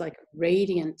sun is like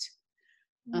radiant,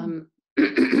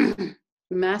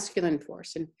 masculine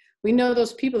force. And we know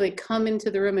those people, they come into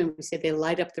the room and we say they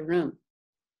light up the room,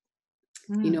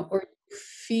 you know, or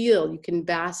you can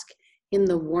bask in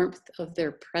the warmth of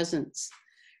their presence,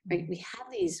 right? We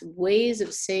have these ways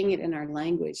of saying it in our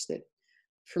language that,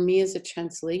 for me, is a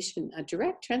translation, a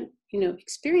direct,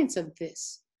 experience of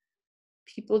this.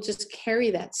 People just carry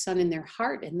that sun in their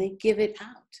heart and they give it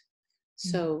out.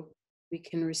 So we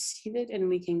can receive it and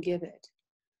we can give it.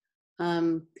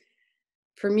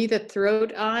 For me, the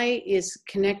throat eye is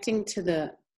connecting to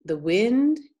the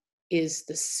wind, is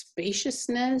the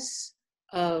spaciousness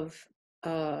of,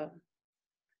 and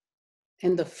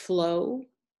the flow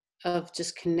of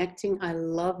just connecting. I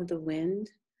love the wind.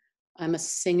 I'm a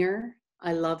singer.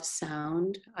 I love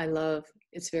sound.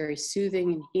 It's very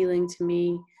soothing and healing to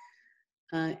me.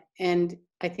 And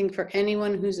I think for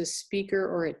anyone who's a speaker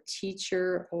or a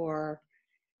teacher, or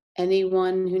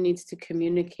anyone who needs to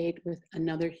communicate with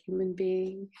another human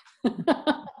being,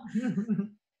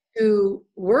 to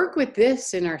work with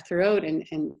this in our throat,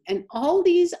 and all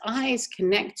these eyes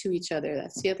connect to each other.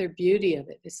 That's the other beauty of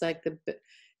it. It's like the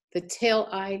tail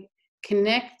eye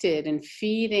connected and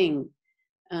feeding,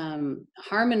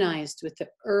 harmonized with the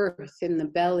earth in the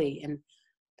belly, and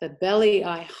the belly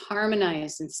eye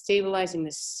harmonized and stabilizing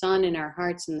the sun in our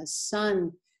hearts, and the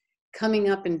sun coming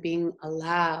up and being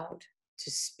allowed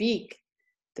to speak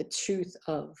the truth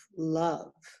of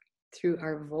love through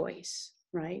our voice,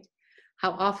 right?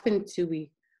 How often do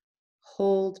we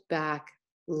hold back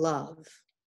love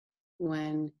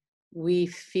when we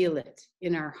feel it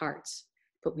in our hearts,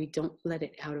 but we don't let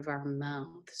it out of our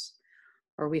mouths?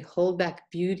 Or we hold back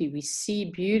beauty. We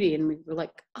see beauty and we're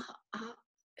like,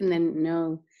 and then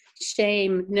no,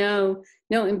 shame, no,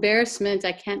 embarrassment.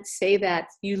 I can't say that.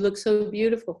 You look so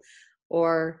beautiful.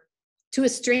 Or to a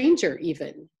stranger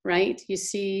even, right? You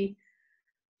see,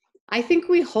 I think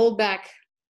we hold back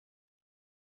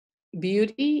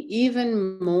beauty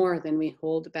even more than we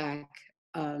hold back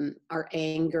our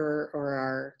anger or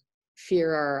our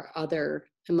fear or other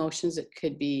emotions that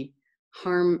could be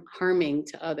harming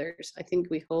to others. I think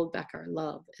we hold back our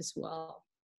love as well.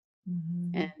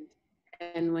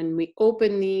 And when we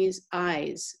open these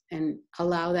eyes and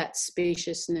allow that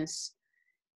spaciousness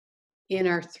in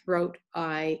our throat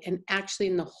eye, and actually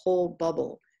in the whole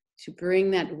bubble, to bring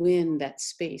that wind, that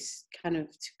space, kind of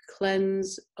to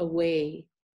cleanse away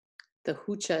the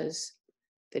huchas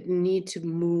that need to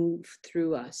move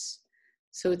through us.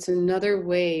 So it's another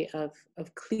way of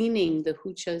cleaning the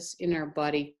huchas in our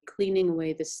body, cleaning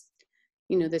away this,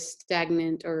 the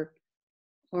stagnant or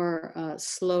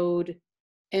slowed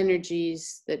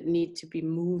energies that need to be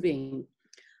moving.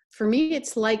 For me,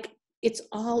 it's like it's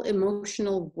all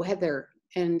emotional weather,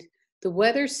 and the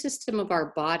weather system of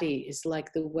our body is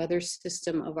like the weather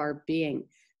system of our being.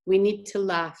 We need to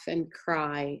laugh and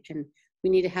cry, and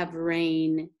we need to have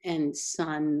rain and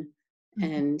sun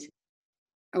and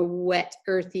wet,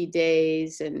 earthy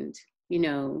days, and,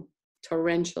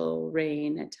 torrential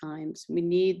rain at times. We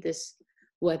need this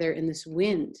weather and this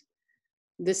wind.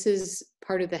 this is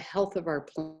part of the health of our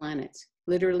planet,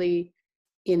 literally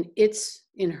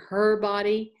in her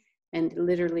body, and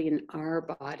literally in our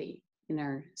body, in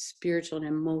our spiritual and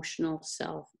emotional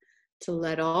self, to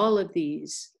let all of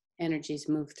these energies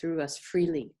move through us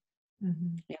freely.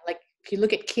 Mm-hmm. Yeah, like if you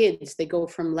look at kids, they go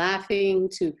from laughing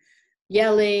to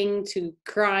yelling to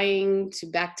crying to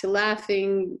back to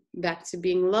laughing, back to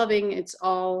being loving.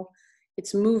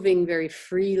 It's moving very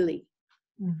freely.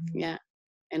 Mm-hmm. Yeah.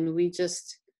 And we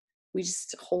just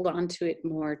hold on to it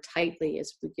more tightly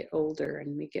as we get older,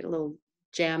 and we get a little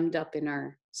jammed up in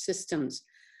our systems.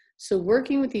 So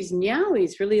working with these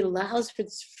Nawis really allows for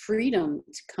this freedom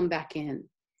to come back in,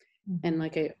 Mm-hmm. and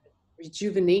like a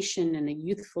rejuvenation and a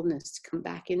youthfulness to come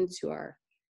back into our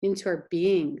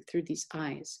being through these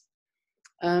eyes.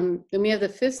 Then we have the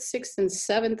 5th, 6th, and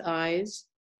 7th eyes.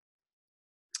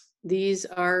 These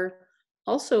are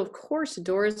also, of course,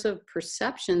 doors of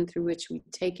perception through which we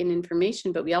take in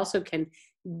information, but we also can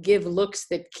give looks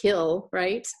that kill,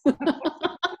 right?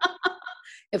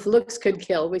 If looks could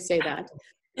kill, we say that.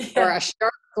 Yeah. Or a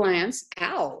sharp glance,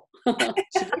 ow.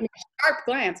 She gave me a sharp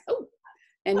glance, oh,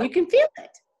 and you can feel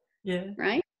it, Yeah.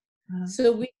 right? Uh-huh.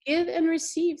 So we give and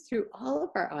receive through all of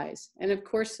our eyes. And of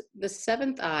course, the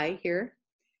 7th eye here,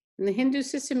 in the Hindu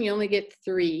system, you only get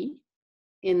 3.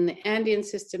 In the Andean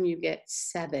system, you get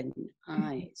 7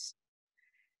 eyes.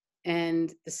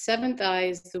 And the 7th eye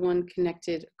is the one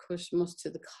connected, of course, most to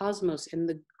the cosmos and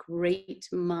the great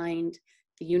mind,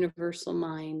 the universal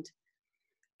mind,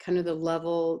 kind of the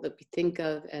level that we think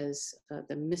of as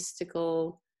the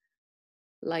mystical,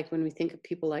 like when we think of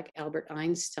people like Albert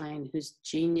Einstein, whose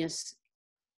genius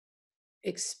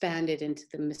expanded into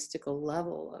the mystical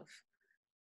level of,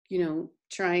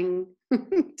 trying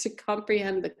to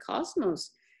comprehend the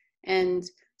cosmos. And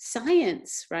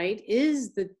science, right,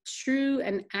 is the true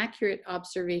and accurate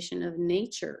observation of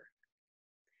nature.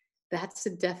 That's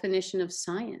the definition of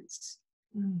science.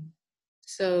 Mm.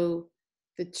 So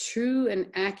the true and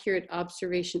accurate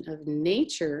observation of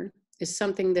nature is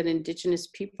something that indigenous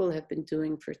people have been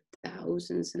doing for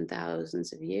thousands and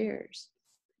thousands of years.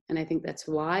 And I think that's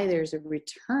why there's a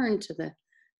return to the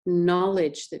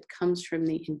knowledge that comes from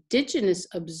the indigenous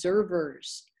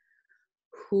observers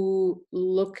who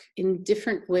look in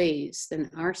different ways than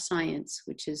our science,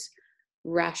 which is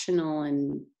rational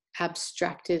and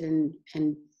abstracted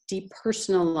and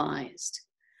depersonalized.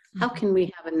 Mm-hmm. How can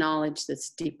we have a knowledge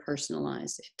that's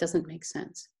depersonalized? It doesn't make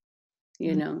sense,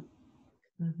 Mm-hmm.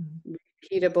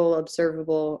 Repeatable,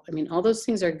 observable. I mean, all those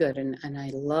things are good, and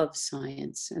I love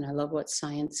science, and I love what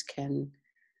science can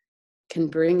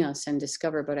bring us and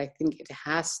discover, but I think it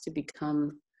has to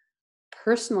become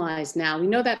personalized now. We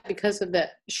know that because of the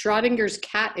Schrodinger's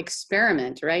cat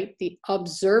experiment, right? The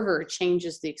observer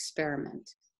changes the experiment.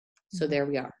 So there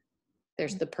we are.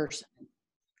 There's the person.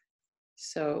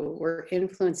 So we're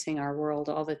influencing our world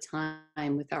all the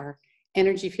time with our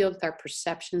energy field, with our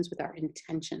perceptions, with our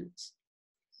intentions.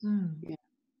 Yeah.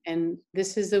 And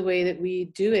this is the way that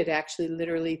we do it, actually,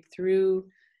 literally through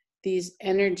these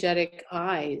energetic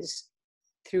eyes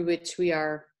through which we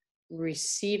are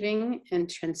receiving and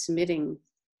transmitting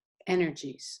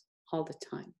energies all the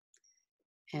time.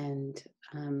 And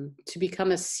to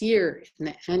become a seer in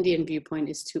the Andean viewpoint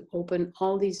is to open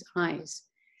all these eyes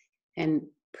and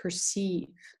perceive,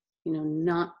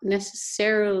 not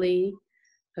necessarily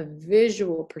a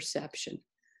visual perception,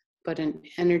 but an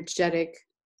energetic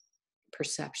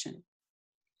perception.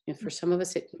 And for some of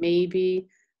us, it may be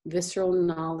visceral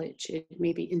knowledge. It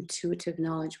may be intuitive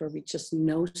knowledge where we just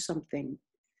know something.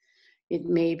 It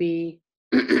may be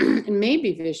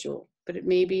visual, but it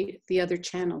may be the other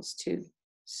channels too.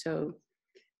 So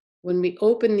when we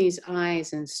open these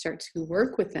eyes and start to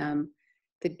work with them,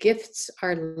 the gifts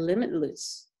are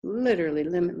limitless, literally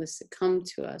limitless, that come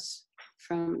to us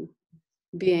from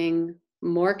being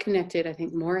more connected, I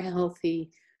think more healthy,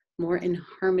 more in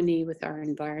harmony with our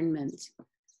environment,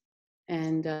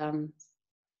 and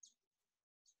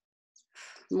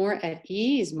more at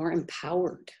ease, more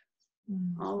empowered.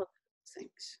 All of those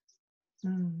things.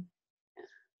 Yeah.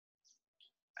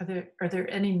 Are there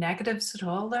any negatives at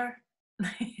all there?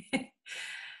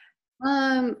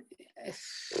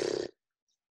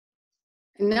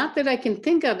 Not that I can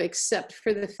think of, except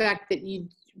for the fact that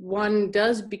one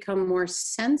does become more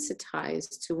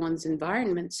sensitized to one's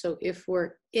environment. So if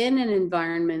we're in an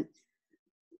environment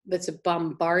that's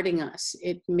bombarding us,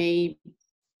 it may,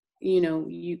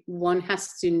 one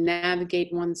has to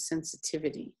navigate one's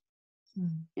sensitivity.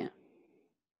 Yeah.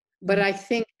 But I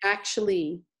think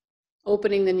actually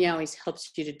opening the Nawis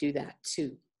helps you to do that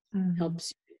too.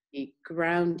 Helps you to be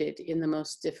grounded in the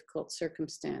most difficult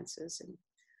circumstances. And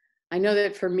I know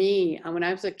that for me, when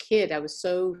I was a kid, I was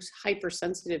so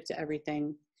hypersensitive to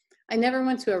everything. I never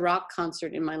went to a rock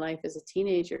concert in my life as a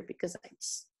teenager because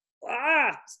it's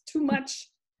too much.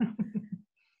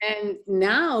 And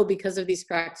now, because of these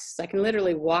practices, I can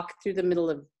literally walk through the middle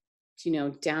of,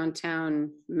 downtown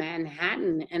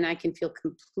Manhattan, and I can feel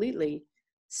completely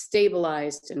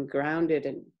stabilized and grounded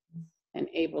and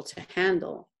able to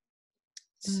handle.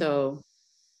 So,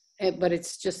 but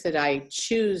it's just that I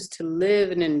choose to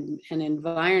live in an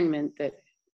environment that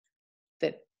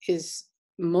is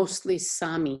mostly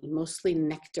Sami, mostly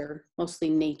nectar,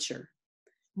 mostly nature,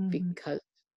 because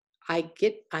I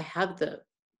have the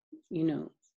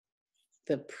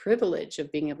privilege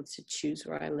of being able to choose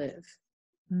where I live.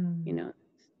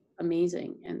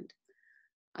 Amazing. And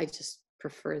I just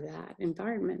prefer that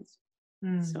environment.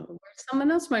 So where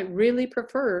someone else might really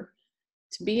prefer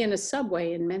to be in a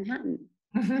subway in Manhattan.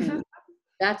 And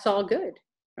that's all good,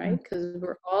 right? Because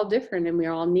we're all different and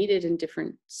we're all needed in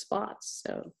different spots.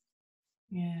 So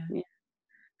yeah.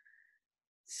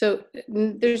 So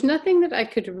there's nothing that I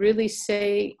could really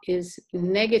say is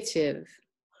negative,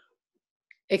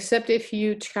 except if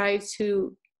you try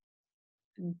to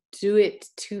do it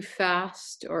too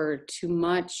fast or too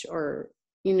much, or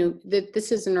that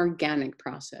this is an organic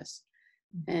process,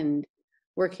 and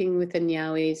working with the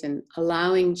Nawis and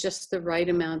allowing just the right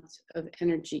amount of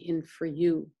energy in for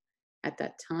you at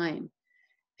that time.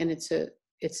 And it's an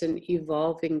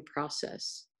evolving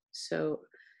process. So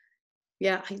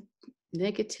yeah,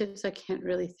 negatives, I can't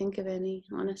really think of any,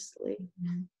 honestly.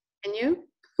 Can you?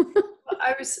 Well,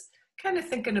 I was kind of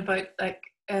thinking about I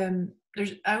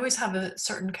always have a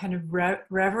certain kind of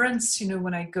reverence,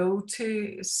 when I go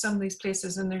to some of these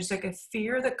places, and there's like a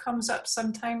fear that comes up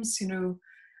sometimes, when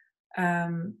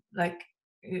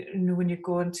you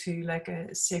go into like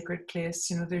a sacred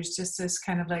place, there's just this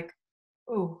kind of like,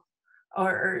 oh,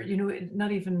 or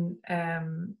not even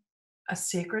a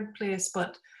sacred place,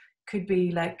 but could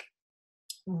be like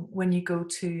when you go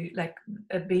to like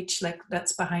a beach like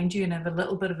that's behind you and have a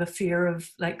little bit of a fear of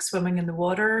like swimming in the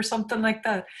water or something like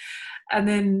that. And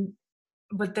then,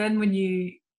 but then when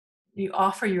you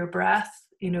offer your breath,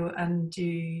 and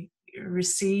you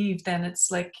receive, then it's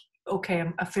like, okay,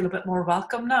 I feel a bit more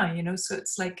welcome now, so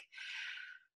it's like,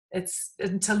 it's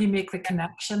until you make the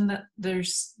connection that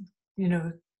there's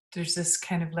this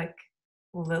kind of like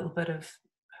a little bit of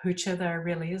hoocha there,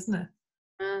 really, isn't it?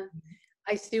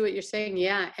 I see what you're saying.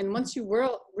 Yeah. And once you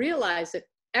realize that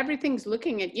everything's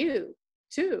looking at you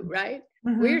too, right?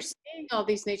 We're seeing all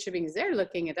these nature beings. They're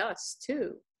looking at us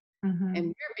too. And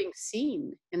we're being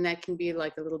seen. And that can be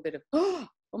like a little bit of, oh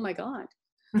my God.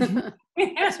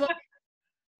 That's why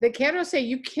the Keros say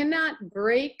you cannot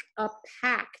break a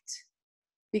pact,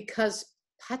 because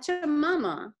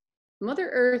Pachamama,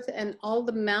 Mother Earth, and all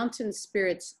the mountain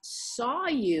spirits saw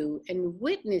you and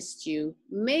witnessed you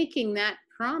making that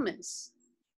promise.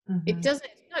 It's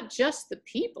not just the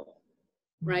people,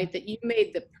 right, that you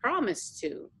made the promise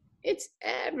to. It's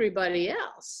everybody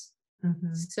else.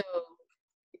 So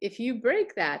if you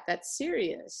break that, that's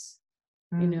serious.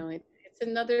 It's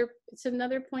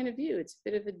another point of view. It's a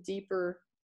bit of a deeper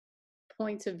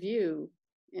point of view,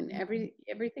 and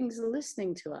everything's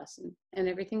listening to us, and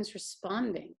everything's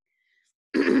responding.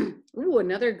 Ooh,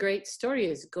 another great story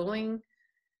is going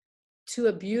to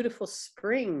a beautiful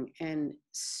spring and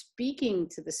speaking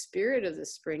to the spirit of the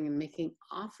spring and making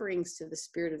offerings to the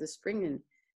spirit of the spring.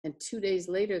 And 2 days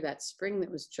later, that spring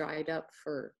that was dried up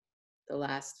for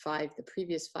the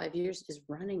previous 5 years is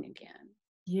running again.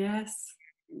 Yes.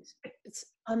 It's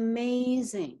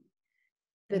amazing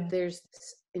that there's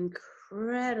this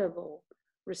incredible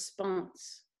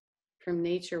response from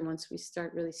nature once we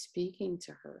start really speaking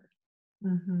to her.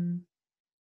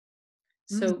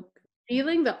 So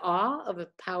feeling the awe of a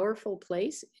powerful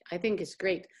place, I think, is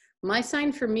great. My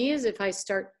sign for me is if I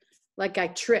start, like I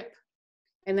trip,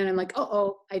 and then I'm like,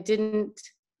 I didn't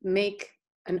make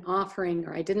an offering,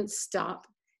 or I didn't stop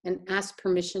and ask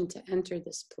permission to enter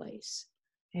this place.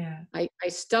 Yeah. I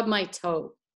stub my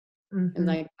toe. And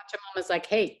like Pachamama's like,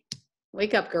 hey,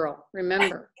 wake up, girl.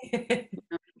 Remember,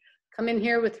 come in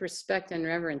here with respect and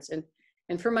reverence.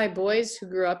 And for my boys who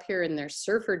grew up here and they're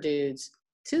surfer dudes,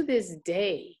 to this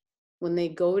day, when they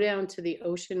go down to the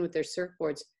ocean with their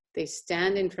surfboards, they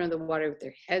stand in front of the water with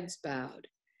their heads bowed,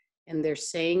 and they're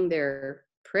saying their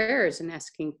prayers and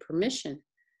asking permission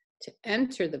to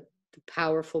enter the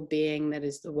powerful being that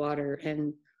is the water,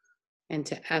 and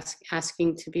to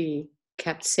asking to be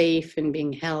kept safe and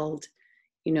being held,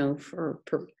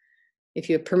 if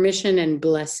you have permission and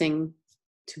blessing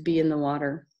to be in the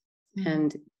water.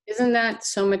 And isn't that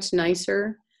so much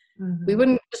nicer? We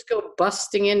wouldn't just go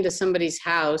busting into somebody's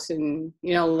house and,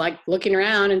 you know, like looking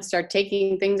around and start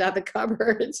taking things out the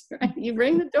cupboards, right? You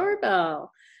ring the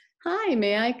doorbell. Hi,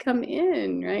 may I come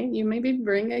in, right? You maybe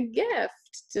bring a gift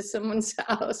to someone's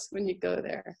house when you go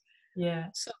there. Yeah.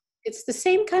 So it's the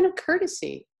same kind of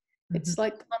courtesy. Mm-hmm. It's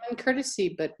like common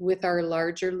courtesy, but with our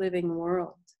larger living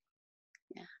world.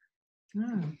 Yeah.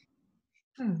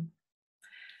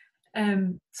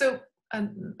 So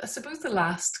I suppose the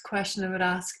last question I would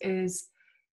ask is,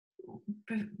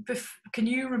 can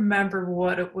you remember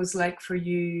what it was like for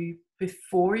you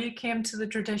before you came to the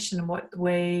tradition, and what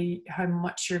way, how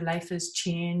much your life has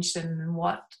changed, and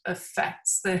what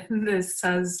effects this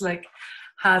has like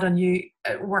had on you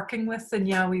working with the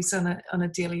Nawis on a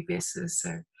daily basis?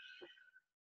 Or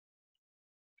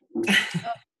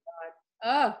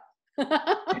Oh.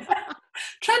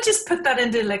 try and just put that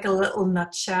into like a little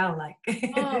nutshell, like.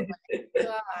 Oh my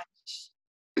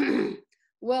gosh.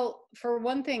 Well, for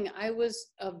one thing, I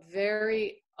was a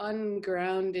very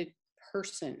ungrounded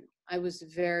person. I would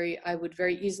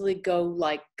very easily go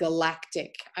like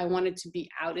galactic. I wanted to be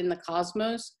out in the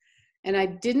cosmos, and I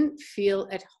didn't feel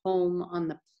at home on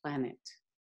the planet.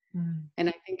 And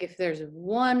I think if there's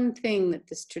one thing that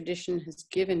this tradition has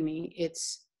given me,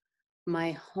 it's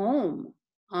my home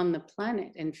on the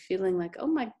planet, and feeling like, oh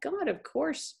my God, of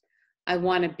course I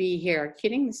want to be here. Are you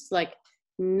kidding? This is like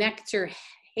nectar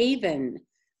haven,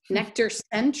 nectar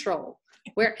central.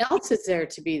 Where else is there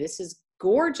to be? This is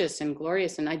gorgeous and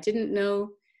glorious. And I didn't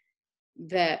know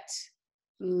that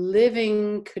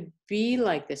living could be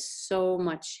like this. So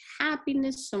much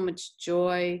happiness, so much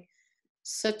joy,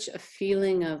 such a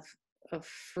feeling of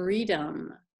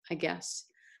freedom, I guess.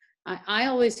 I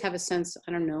always have a sense,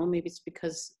 I don't know, maybe it's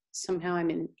because somehow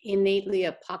I'm innately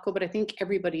a Paco, but I think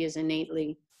everybody is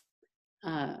innately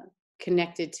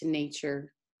connected to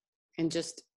nature and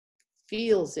just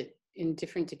feels it in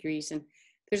different degrees. And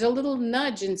there's a little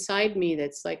nudge inside me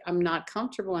that's like, I'm not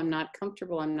comfortable, I'm not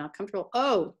comfortable, I'm not comfortable.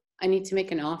 Oh, I need to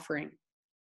make an offering,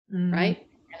 right?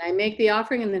 And I make the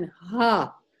offering, and then,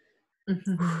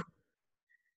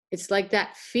 it's like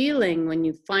that feeling when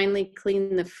you finally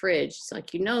clean the fridge. It's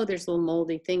like, you know, there's little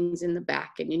moldy things in the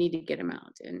back and you need to get them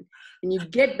out. And you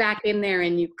get back in there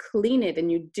and you clean it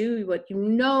and you do what you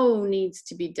know needs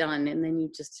to be done. And then you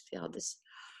just feel this,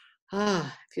 it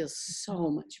feels so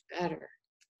much better.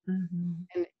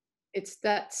 And it's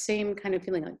that same kind of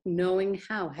feeling, like knowing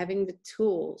how, having the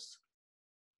tools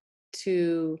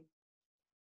to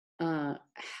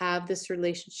have this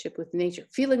relationship with nature,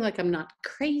 feeling like I'm not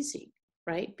crazy.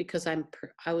 Right? Because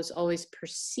I was always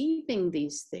perceiving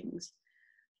these things,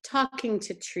 talking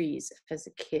to trees as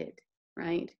a kid,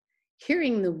 right?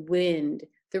 Hearing the wind,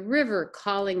 the river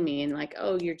calling me, and like,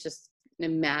 oh, you're just an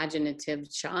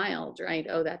imaginative child, right?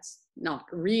 Oh, that's not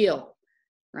real,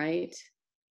 right?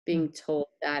 Being told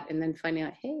that, and then finding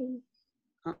out, hey,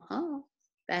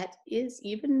 that is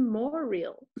even more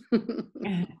real.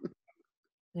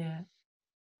 Yeah.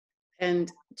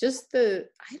 And just I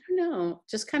don't know,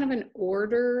 just kind of an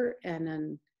order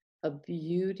and a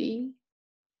beauty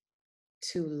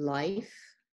to life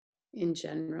in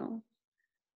general,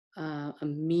 a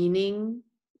meaning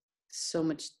so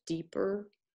much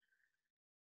deeper.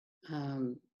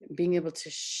 Being able to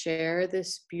share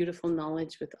this beautiful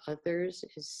knowledge with others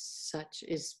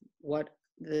is what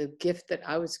the gift that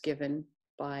I was given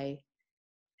by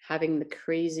having the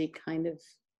crazy kind of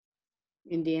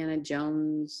Indiana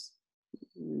Jones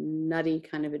nutty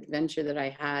kind of adventure that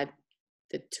I had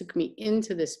that took me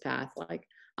into this path. Like,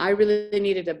 I really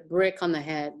needed a brick on the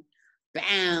head.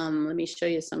 Bam, let me show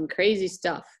you some crazy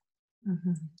stuff.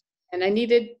 And I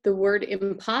needed the word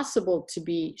impossible to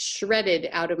be shredded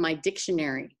out of my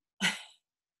dictionary.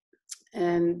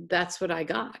 And that's what I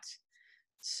got.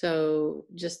 So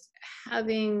just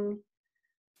having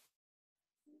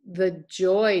the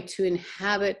joy to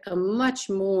inhabit a much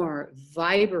more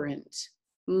vibrant,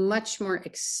 much more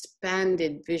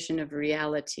expanded vision of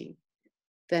reality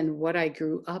than what I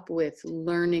grew up with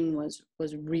learning was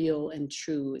real and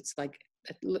true. It's like,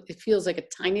 it feels like a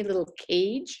tiny little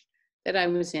cage that I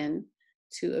was in,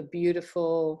 to a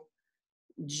beautiful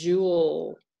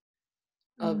jewel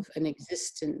of an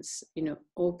existence, you know,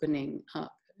 opening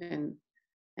up and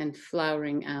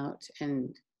flowering out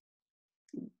and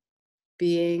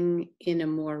being in a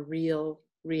more real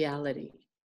reality.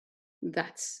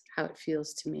 That's how it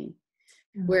feels to me.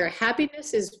 Where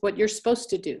happiness is what you're supposed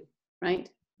to do, right?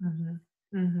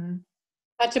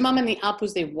 Pachamama and the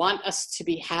Apus, they want us to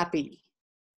be happy.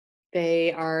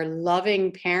 They are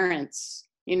loving parents,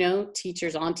 you know,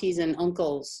 teachers, aunties, and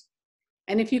uncles.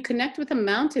 And if you connect with a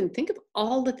mountain, think of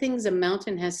all the things a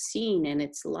mountain has seen in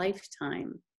its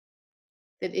lifetime.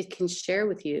 that it can share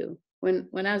with you. When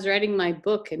I was writing my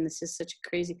book, and this is such a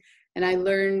crazy, and I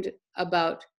learned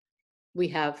about, we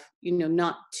have,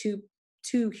 not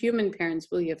two human parents.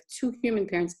 Well, you have two human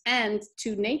parents and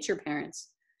two nature parents.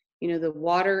 The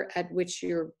water at which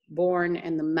you're born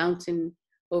and the mountain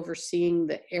overseeing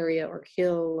the area or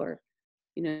hill, or,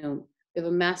 we have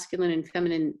a masculine and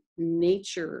feminine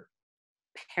nature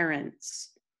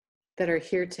parents that are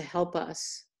here to help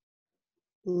us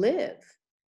live.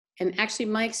 And actually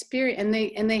my experience,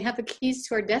 and they have the keys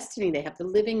to our destiny. They have the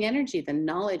living energy, the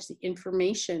knowledge, the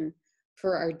information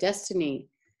for our destiny.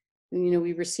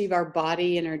 We receive our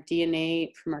body and our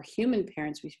DNA from our human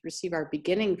parents. We receive our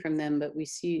beginning from them, but we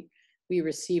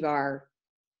receive our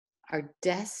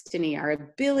destiny, our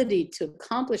ability to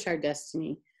accomplish our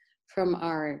destiny from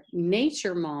our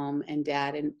nature mom and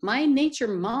dad. And my nature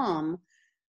mom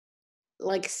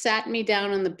sat me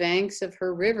down on the banks of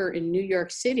her river in New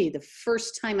York City the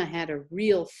first time I had a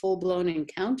real full-blown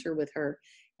encounter with her.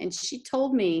 And she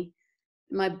told me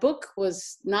my book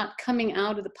was not coming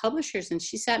out of the publishers. And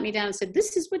she sat me down and said,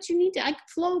 this is what you need to, I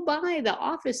flow by the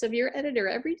office of your editor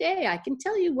every day. I can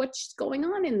tell you what's going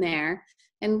on in there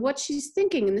and what she's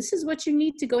thinking. And this is what you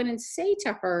need to go in and say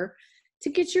to her to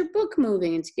get your book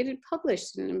moving and to get it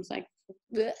published. And I was like,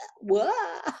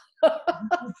 what?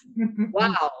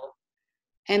 Wow.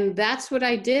 And that's what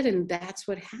I did, and that's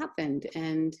what happened.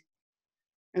 And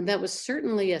that was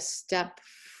certainly a step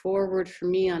forward for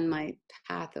me on my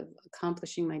path of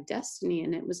accomplishing my destiny.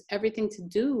 And it was everything to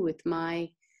do with my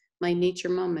nature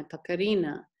mom, my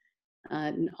Pacarina,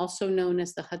 also known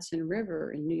as the Hudson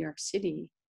River in New York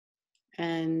City.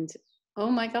 And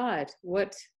oh my God,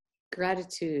 what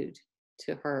gratitude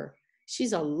to her.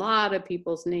 She's a lot of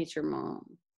people's nature mom.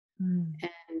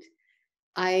 And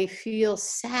I feel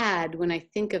sad when I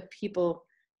think of people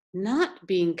not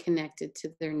being connected to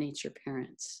their nature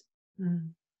parents,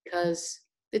 because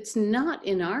it's not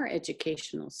in our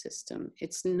educational system.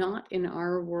 It's not in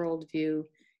our worldview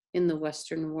in the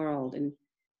Western world. And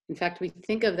in fact, we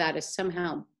think of that as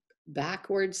somehow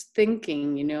backwards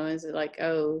thinking, as like,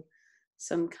 oh,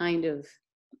 some kind of,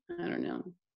 I don't know,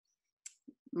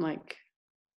 like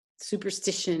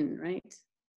superstition, right?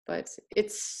 But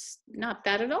it's not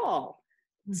that at all.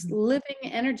 It's living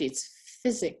energy. It's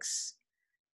physics.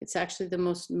 It's actually the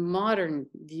most modern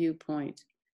viewpoint.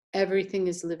 Everything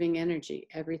is living energy.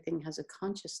 Everything has a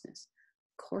consciousness.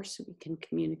 Of course, we can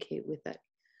communicate with it.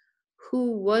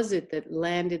 Who was it that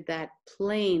landed that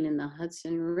plane in the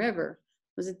Hudson River?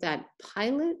 Was it that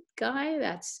pilot guy,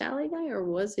 that Sally guy, or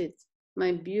was it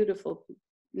my beautiful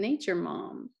nature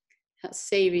mom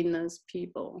saving those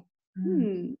people?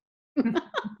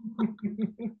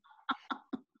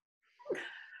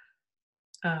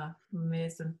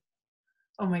 Amazing.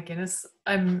 Oh my goodness.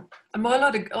 I'm all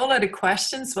out of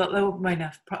questions. Well,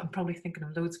 I'm probably thinking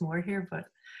of loads more here, but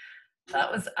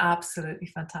that was absolutely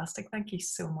fantastic. Thank you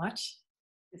so much.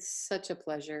 It's such a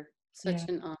pleasure. Such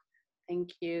an honor.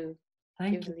 Thank you.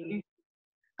 Thank you.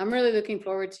 I'm really looking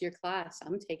forward to your class.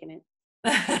 I'm taking it.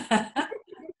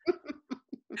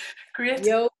 Great.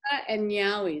 Yoga and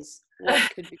Nawis.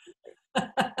 What could be?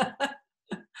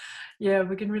 Yeah,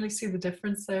 we can really see the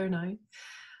difference there now.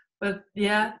 But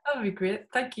yeah, that would be great.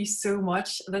 Thank you so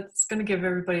much. That's going to give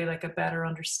everybody a better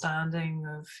understanding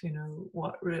of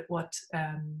what the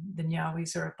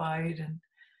Nyawis are about, and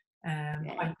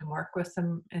how you can work with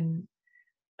them in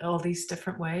all these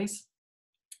different ways.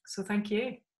 So thank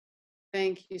you.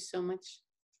 Thank you so much.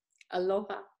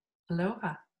 Aloha.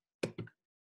 Aloha.